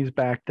Chinese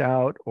backed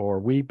out or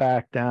we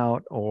backed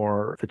out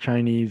or the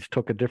Chinese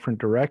took a different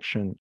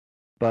direction.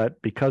 But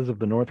because of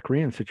the North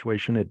Korean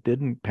situation, it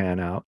didn't pan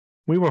out.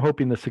 We were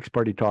hoping the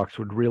six-party talks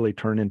would really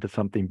turn into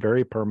something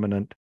very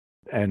permanent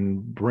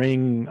and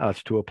bring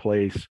us to a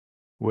place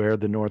where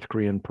the North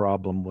Korean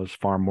problem was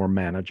far more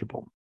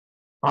manageable.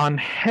 On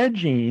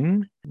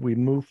hedging, we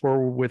moved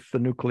forward with the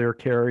nuclear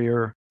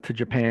carrier to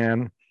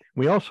Japan.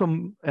 We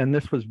also, and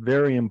this was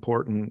very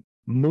important,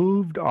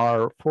 moved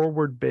our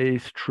forward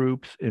base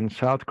troops in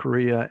South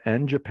Korea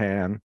and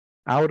Japan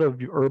out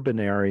of urban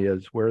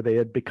areas where they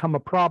had become a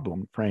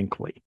problem,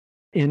 frankly,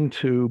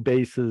 into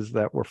bases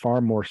that were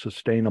far more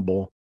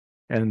sustainable,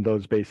 and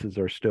those bases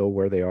are still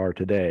where they are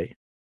today.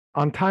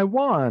 On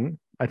Taiwan,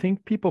 I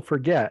think people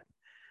forget,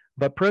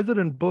 but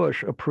President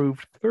Bush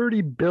approved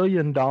 $30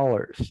 billion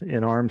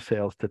in arms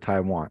sales to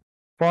Taiwan,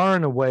 far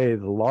and away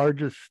the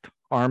largest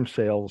arms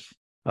sales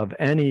of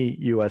any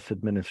U.S.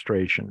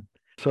 administration.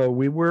 So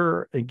we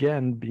were,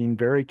 again, being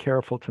very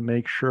careful to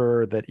make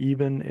sure that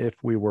even if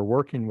we were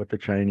working with the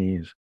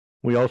Chinese,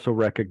 we also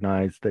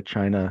recognized that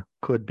China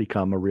could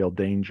become a real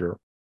danger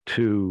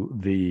to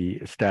the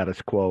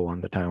status quo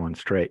on the Taiwan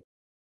Strait.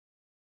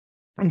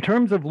 In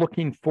terms of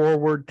looking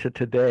forward to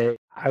today,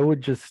 I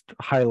would just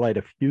highlight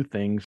a few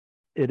things.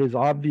 It is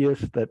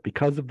obvious that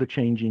because of the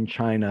changing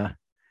China,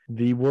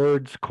 the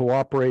words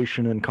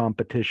cooperation and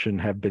competition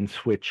have been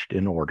switched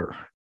in order.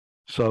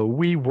 So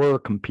we were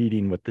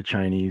competing with the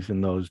Chinese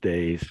in those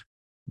days,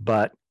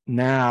 but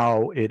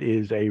now it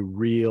is a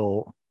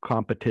real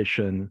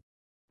competition,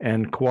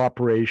 and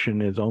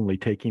cooperation is only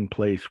taking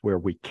place where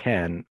we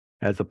can,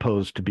 as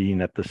opposed to being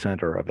at the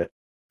center of it.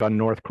 On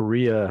North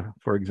Korea,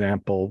 for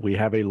example, we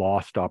have a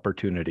lost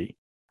opportunity.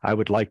 I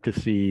would like to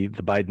see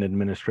the Biden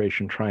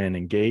administration try and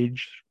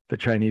engage the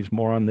Chinese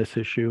more on this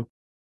issue.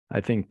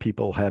 I think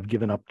people have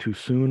given up too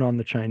soon on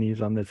the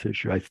Chinese on this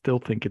issue. I still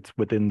think it's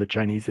within the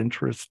Chinese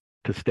interest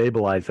to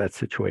stabilize that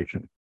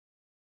situation.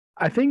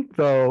 I think,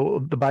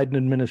 though, the Biden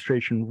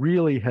administration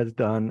really has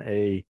done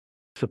a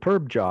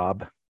superb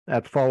job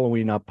at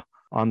following up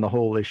on the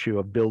whole issue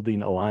of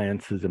building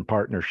alliances and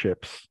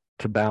partnerships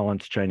to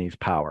balance Chinese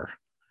power.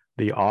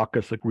 The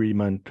AUKUS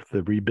agreement,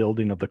 the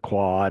rebuilding of the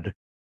Quad,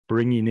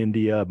 bringing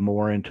India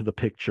more into the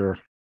picture.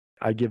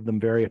 I give them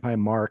very high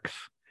marks,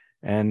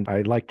 and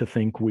I like to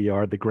think we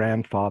are the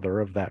grandfather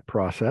of that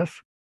process.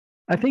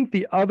 I think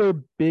the other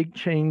big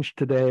change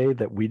today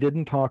that we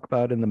didn't talk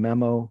about in the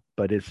memo,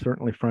 but is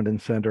certainly front and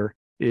center,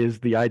 is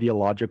the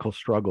ideological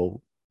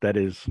struggle that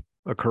is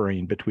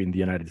occurring between the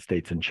United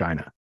States and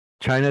China.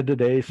 China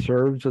today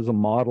serves as a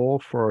model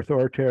for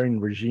authoritarian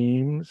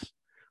regimes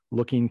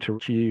looking to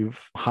achieve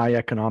high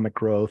economic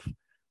growth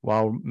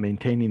while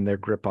maintaining their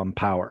grip on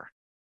power.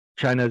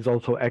 China is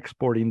also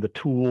exporting the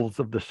tools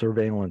of the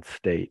surveillance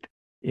state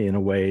in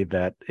a way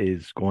that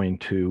is going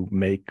to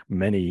make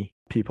many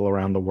people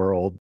around the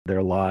world,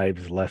 their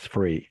lives less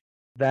free.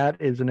 That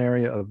is an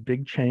area of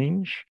big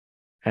change,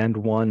 and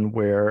one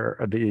where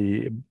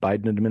the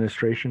Biden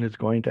administration is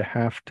going to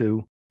have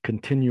to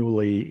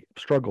continually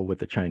struggle with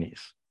the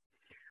Chinese.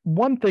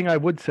 One thing I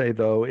would say,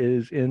 though,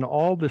 is in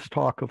all this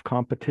talk of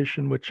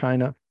competition with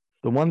China,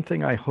 the one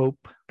thing I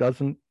hope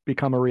doesn't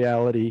become a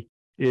reality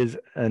is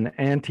an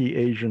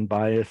anti-Asian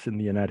bias in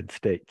the United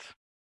States.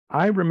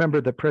 I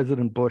remember that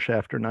President Bush,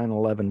 after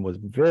 9/11, was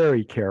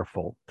very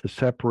careful to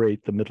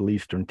separate the Middle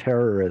Eastern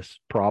terrorist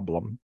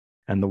problem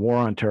and the war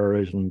on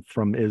terrorism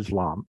from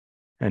Islam.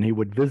 And he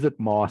would visit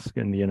mosques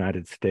in the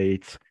United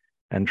States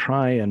and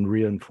try and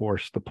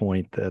reinforce the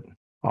point that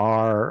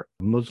our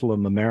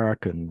Muslim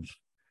Americans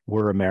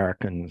were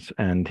Americans,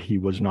 and he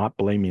was not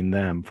blaming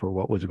them for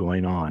what was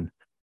going on.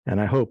 And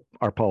I hope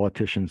our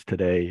politicians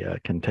today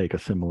can take a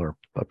similar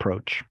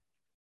approach.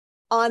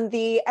 On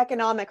the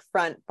economic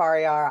front,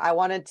 Faryar, I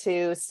wanted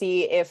to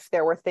see if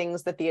there were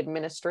things that the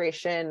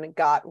administration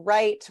got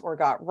right or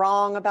got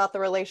wrong about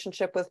the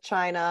relationship with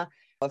China.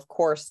 Of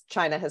course,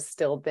 China has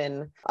still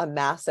been a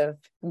massive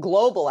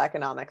global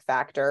economic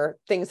factor.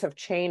 Things have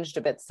changed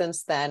a bit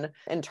since then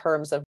in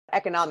terms of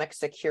economic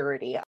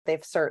security.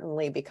 They've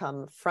certainly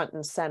become front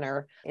and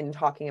center in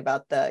talking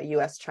about the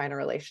US-China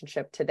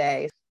relationship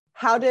today.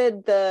 How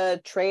did the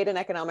trade and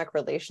economic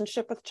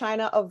relationship with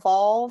China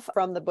evolve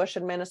from the Bush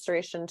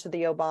administration to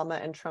the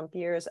Obama and Trump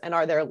years? And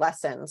are there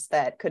lessons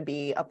that could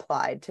be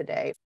applied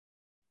today?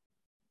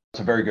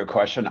 That's a very good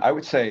question. I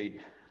would say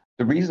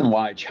the reason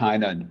why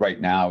China right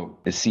now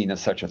is seen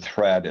as such a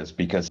threat is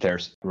because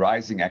there's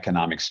rising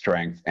economic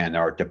strength and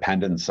our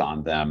dependence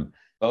on them,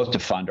 both to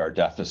fund our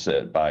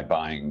deficit by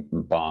buying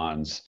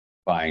bonds,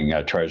 buying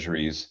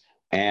treasuries,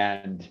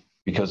 and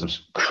because of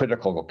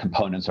critical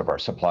components of our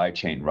supply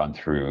chain run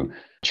through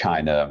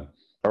China,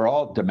 are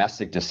all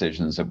domestic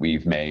decisions that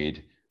we've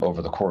made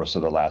over the course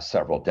of the last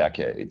several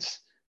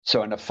decades.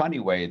 So in a funny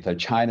way, the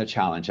China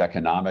challenge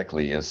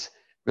economically is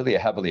really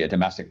heavily a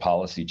domestic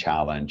policy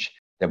challenge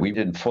that we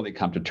didn't fully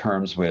come to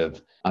terms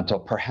with until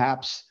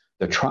perhaps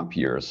the Trump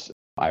years,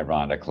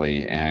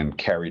 ironically, and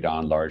carried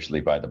on largely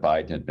by the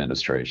Biden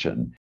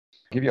administration.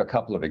 I'll give you a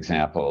couple of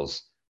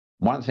examples.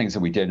 One of the things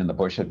that we did in the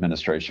Bush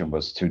administration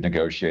was to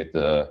negotiate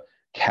the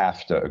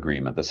CAFTA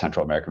agreement, the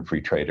Central American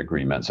Free Trade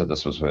Agreement. So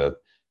this was with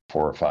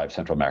 4 or 5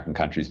 Central American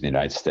countries in the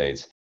United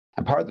States.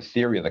 And part of the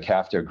theory of the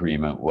CAFTA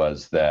agreement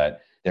was that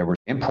there were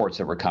imports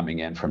that were coming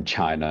in from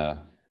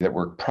China that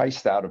were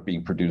priced out of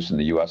being produced in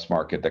the US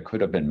market that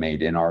could have been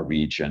made in our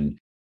region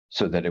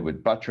so that it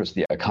would buttress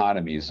the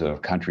economies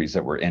of countries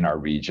that were in our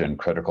region,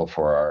 critical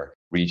for our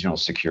regional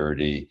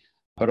security.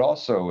 but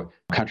also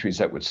countries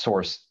that would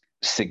source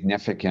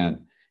significant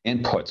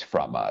inputs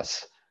from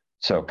us.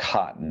 So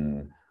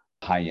cotton,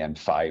 high-end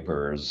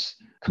fibers,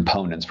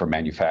 components for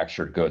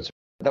manufactured goods.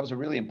 That was a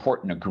really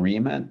important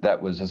agreement that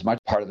was as much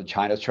part of the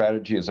China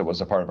strategy as it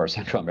was a part of our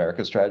Central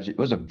America strategy. It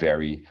was a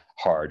very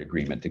hard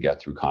agreement to get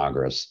through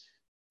Congress.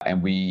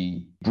 And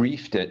we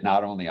briefed it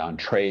not only on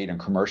trade and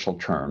commercial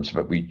terms,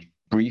 but we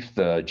briefed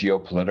the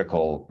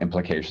geopolitical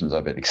implications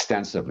of it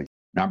extensively.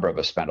 A number of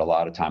us spent a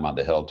lot of time on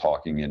the Hill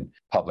talking in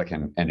public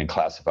and in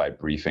classified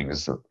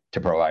briefings to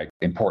provide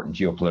important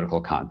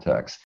geopolitical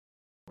context.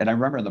 And I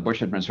remember in the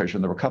Bush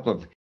administration, there were a couple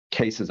of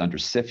cases under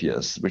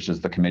CFIUS, which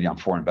is the Committee on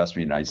Foreign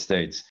Investment in the United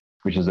States,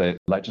 which is a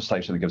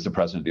legislation that gives the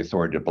president the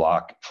authority to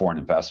block foreign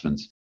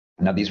investments.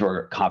 Now, these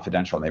were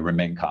confidential and they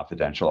remain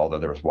confidential, although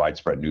there was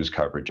widespread news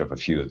coverage of a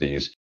few of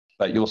these.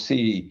 But you'll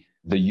see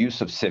the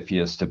use of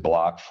CFIUS to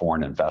block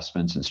foreign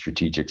investments in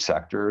strategic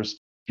sectors.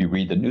 If you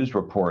read the news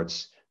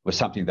reports, was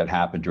something that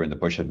happened during the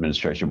Bush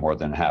administration more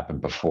than it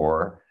happened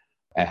before.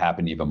 It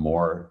happened even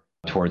more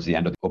towards the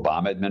end of the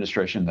Obama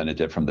administration than it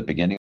did from the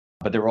beginning.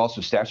 But there were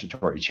also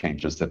statutory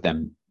changes that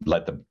then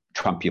led the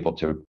Trump people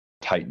to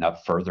tighten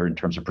up further in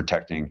terms of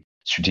protecting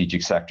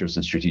strategic sectors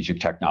and strategic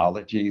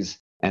technologies.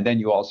 And then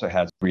you also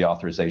had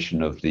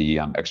reauthorization of the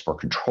export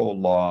control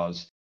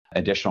laws,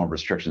 additional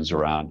restrictions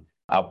around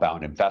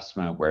outbound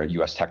investment, where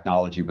U.S.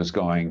 technology was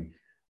going.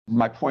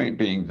 My point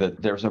being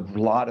that there's a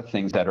lot of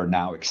things that are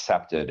now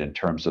accepted in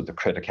terms of the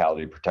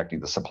criticality of protecting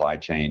the supply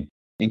chain,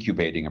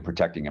 incubating and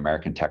protecting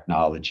American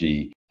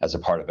technology as a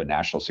part of a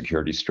national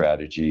security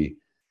strategy.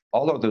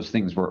 All of those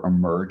things were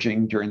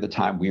emerging during the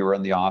time we were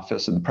in the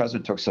office, and the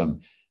president took some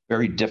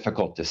very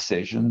difficult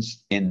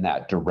decisions in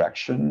that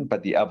direction.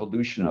 But the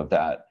evolution of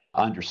that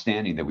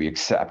understanding that we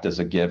accept as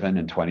a given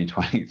in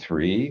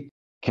 2023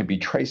 can be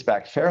traced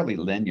back fairly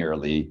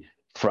linearly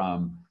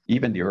from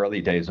even the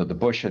early days of the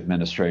Bush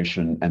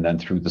administration and then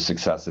through the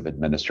successive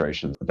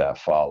administrations that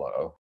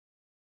follow.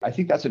 I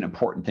think that's an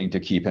important thing to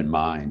keep in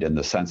mind in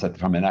the sense that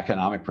from an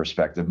economic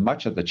perspective,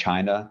 much of the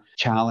China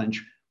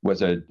challenge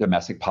was a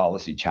domestic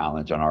policy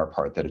challenge on our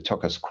part that it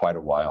took us quite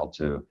a while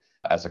to,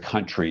 as a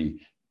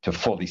country, to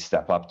fully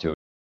step up to.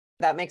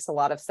 That makes a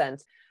lot of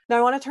sense. Now,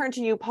 I want to turn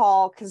to you,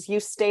 Paul, because you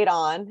stayed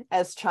on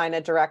as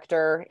China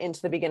director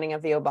into the beginning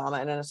of the Obama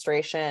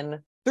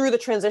administration. Through the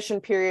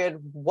transition period,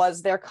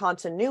 was there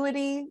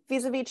continuity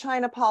vis-a-vis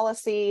China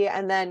policy?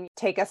 And then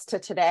take us to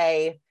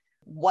today.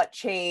 What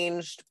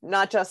changed,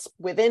 not just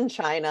within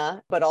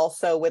China, but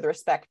also with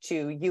respect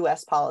to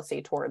U.S.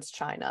 policy towards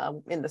China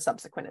in the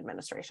subsequent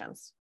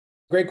administrations?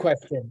 Great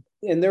question.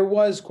 And there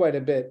was quite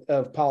a bit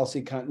of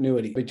policy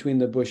continuity between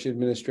the Bush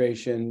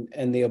administration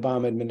and the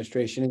Obama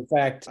administration. In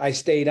fact, I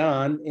stayed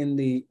on in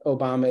the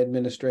Obama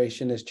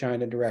administration as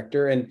China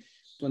director. And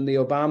when the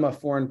Obama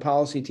foreign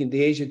policy team,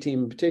 the Asia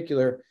team in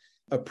particular,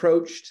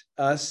 approached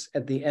us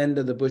at the end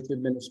of the Bush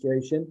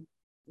administration,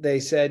 they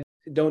said,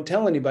 don't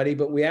tell anybody,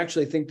 but we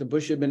actually think the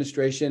Bush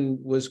administration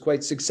was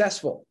quite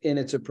successful in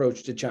its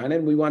approach to China.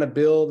 And we want to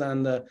build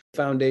on the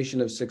foundation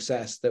of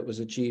success that was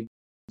achieved.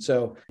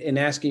 So in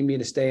asking me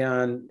to stay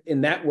on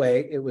in that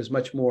way, it was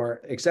much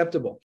more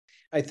acceptable.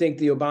 I think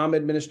the Obama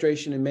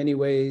administration in many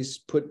ways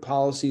put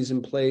policies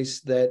in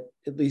place that,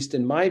 at least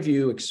in my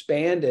view,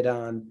 expanded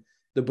on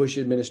the Bush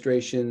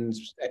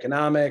administration's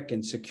economic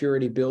and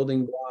security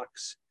building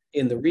blocks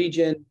in the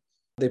region.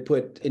 They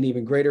put an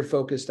even greater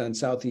focus on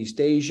Southeast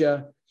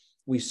Asia.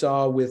 We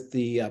saw with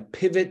the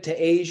pivot to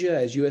Asia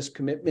as U.S.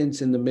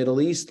 commitments in the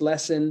Middle East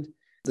lessened,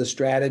 the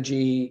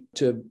strategy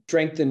to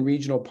strengthen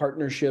regional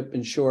partnership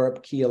and shore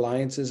up key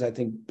alliances, I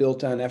think,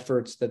 built on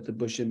efforts that the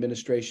Bush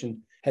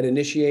administration had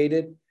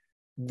initiated.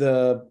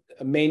 The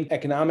main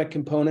economic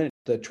component,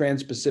 the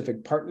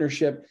Trans-Pacific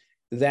Partnership,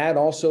 that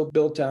also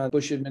built on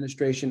Bush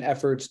administration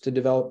efforts to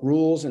develop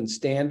rules and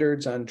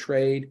standards on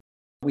trade.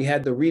 We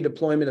had the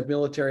redeployment of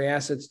military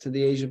assets to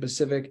the Asia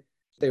Pacific.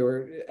 They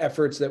were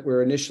efforts that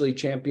were initially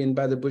championed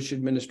by the Bush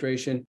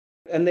administration.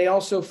 And they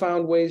also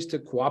found ways to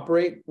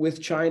cooperate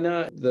with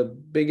China. The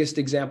biggest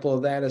example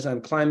of that is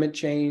on climate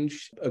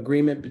change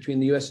agreement between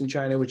the U.S. and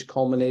China, which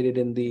culminated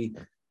in the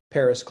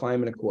Paris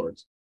Climate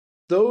Accords.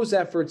 Those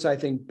efforts, I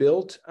think,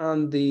 built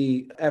on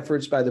the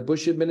efforts by the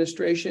Bush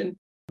administration.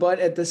 But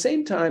at the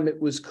same time,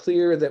 it was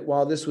clear that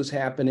while this was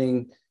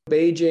happening,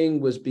 Beijing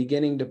was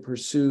beginning to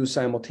pursue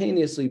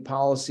simultaneously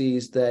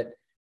policies that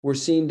were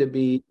seen to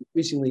be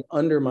increasingly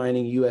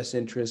undermining U.S.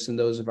 interests and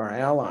those of our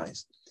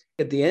allies.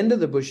 At the end of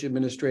the Bush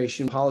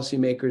administration,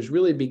 policymakers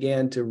really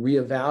began to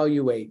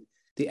reevaluate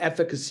the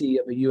efficacy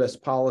of a U.S.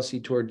 policy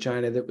toward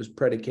China that was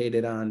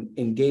predicated on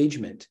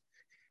engagement.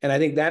 And I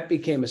think that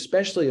became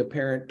especially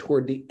apparent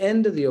toward the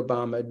end of the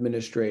Obama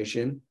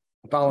administration,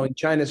 following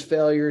China's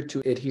failure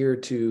to adhere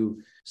to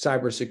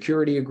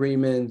cybersecurity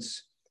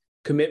agreements,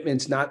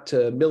 commitments not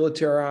to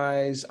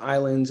militarize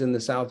islands in the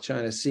South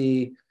China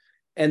Sea,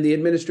 and the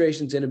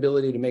administration's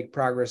inability to make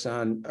progress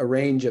on a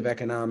range of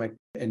economic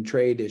and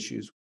trade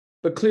issues.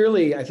 But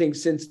clearly, I think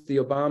since the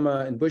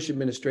Obama and Bush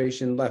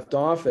administration left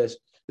office,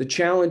 the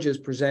challenges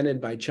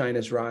presented by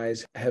China's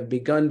rise have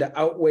begun to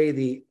outweigh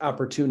the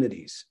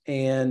opportunities.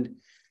 And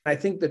I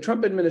think the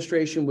Trump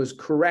administration was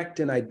correct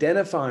in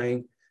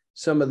identifying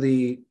some of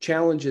the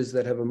challenges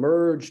that have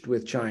emerged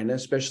with China,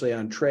 especially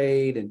on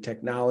trade and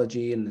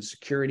technology and the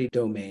security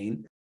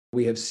domain.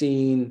 We have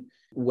seen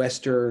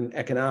Western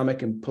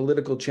economic and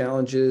political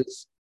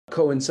challenges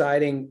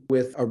coinciding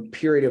with a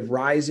period of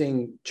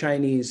rising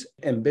Chinese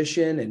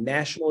ambition and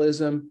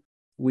nationalism.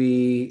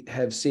 We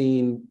have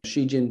seen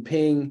Xi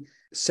Jinping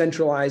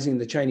centralizing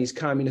the Chinese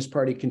Communist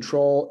Party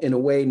control in a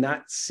way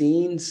not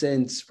seen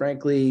since,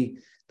 frankly,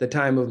 the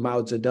time of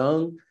Mao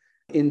Zedong,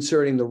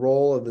 inserting the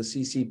role of the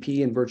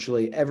CCP in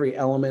virtually every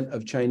element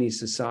of Chinese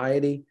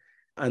society.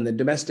 On the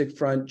domestic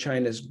front,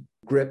 China's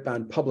grip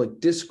on public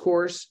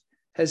discourse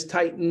has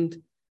tightened.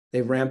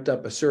 They've ramped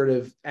up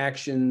assertive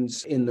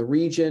actions in the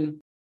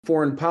region.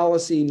 Foreign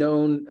policy,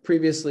 known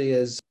previously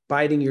as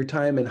biding your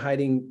time and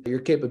hiding your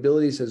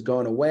capabilities, has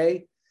gone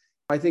away.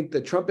 I think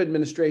the Trump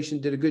administration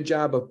did a good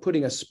job of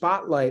putting a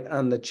spotlight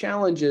on the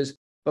challenges,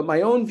 but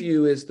my own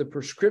view is the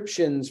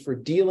prescriptions for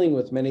dealing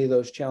with many of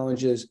those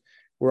challenges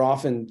were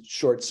often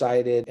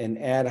short-sighted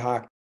and ad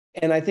hoc,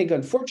 and I think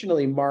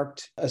unfortunately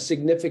marked a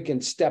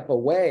significant step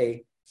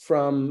away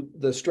from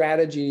the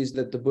strategies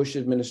that the Bush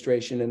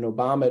administration and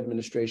Obama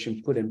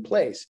administration put in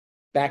place,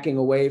 backing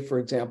away, for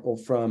example,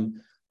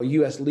 from a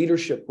U.S.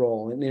 leadership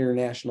role in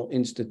international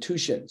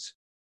institutions,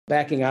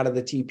 backing out of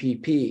the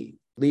TPP,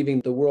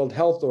 leaving the World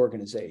Health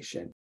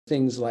Organization,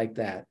 things like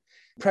that.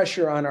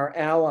 Pressure on our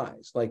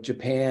allies like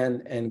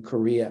Japan and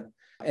Korea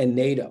and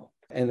NATO,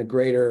 and a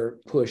greater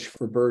push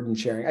for burden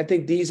sharing. I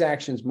think these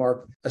actions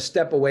mark a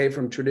step away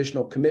from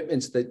traditional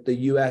commitments that the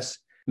U.S.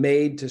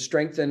 made to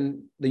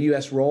strengthen the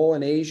U.S. role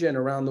in Asia and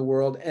around the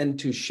world and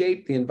to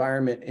shape the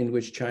environment in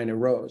which China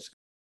rose.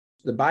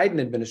 The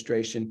Biden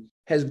administration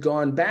has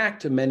gone back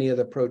to many of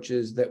the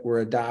approaches that were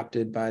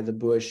adopted by the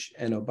Bush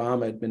and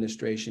Obama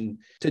administration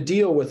to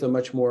deal with a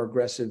much more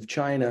aggressive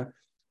China.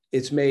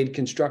 It's made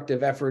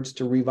constructive efforts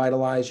to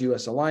revitalize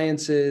U.S.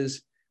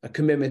 alliances, a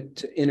commitment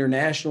to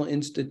international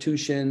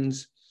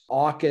institutions,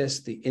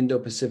 AUKUS, the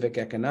Indo-Pacific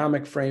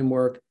Economic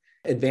Framework,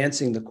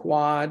 advancing the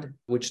Quad,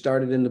 which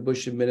started in the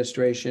Bush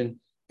administration.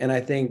 And I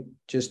think,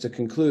 just to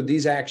conclude,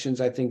 these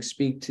actions, I think,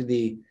 speak to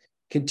the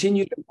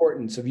continued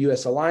importance of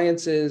U.S.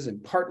 alliances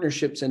and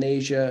partnerships in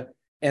Asia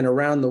and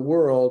around the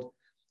world,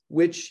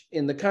 which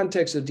in the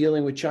context of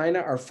dealing with China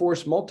are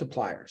force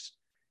multipliers.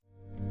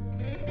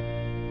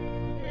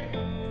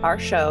 Our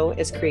show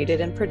is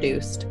created and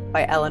produced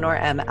by Eleanor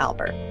M.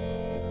 Albert.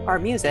 Our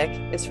music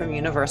is from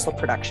Universal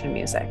Production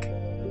Music.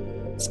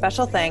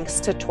 Special thanks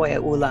to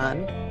Toya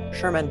Ulan,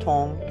 Sherman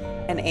Tong,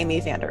 and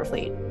Amy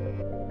Vandervliet.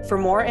 For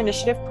more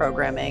initiative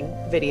programming,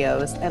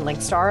 videos, and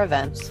links to our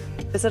events,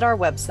 visit our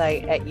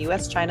website at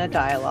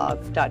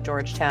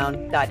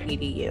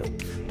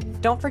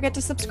uschinadialogue.georgetown.edu. Don't forget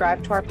to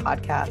subscribe to our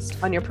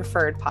podcast on your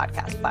preferred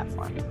podcast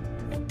platform.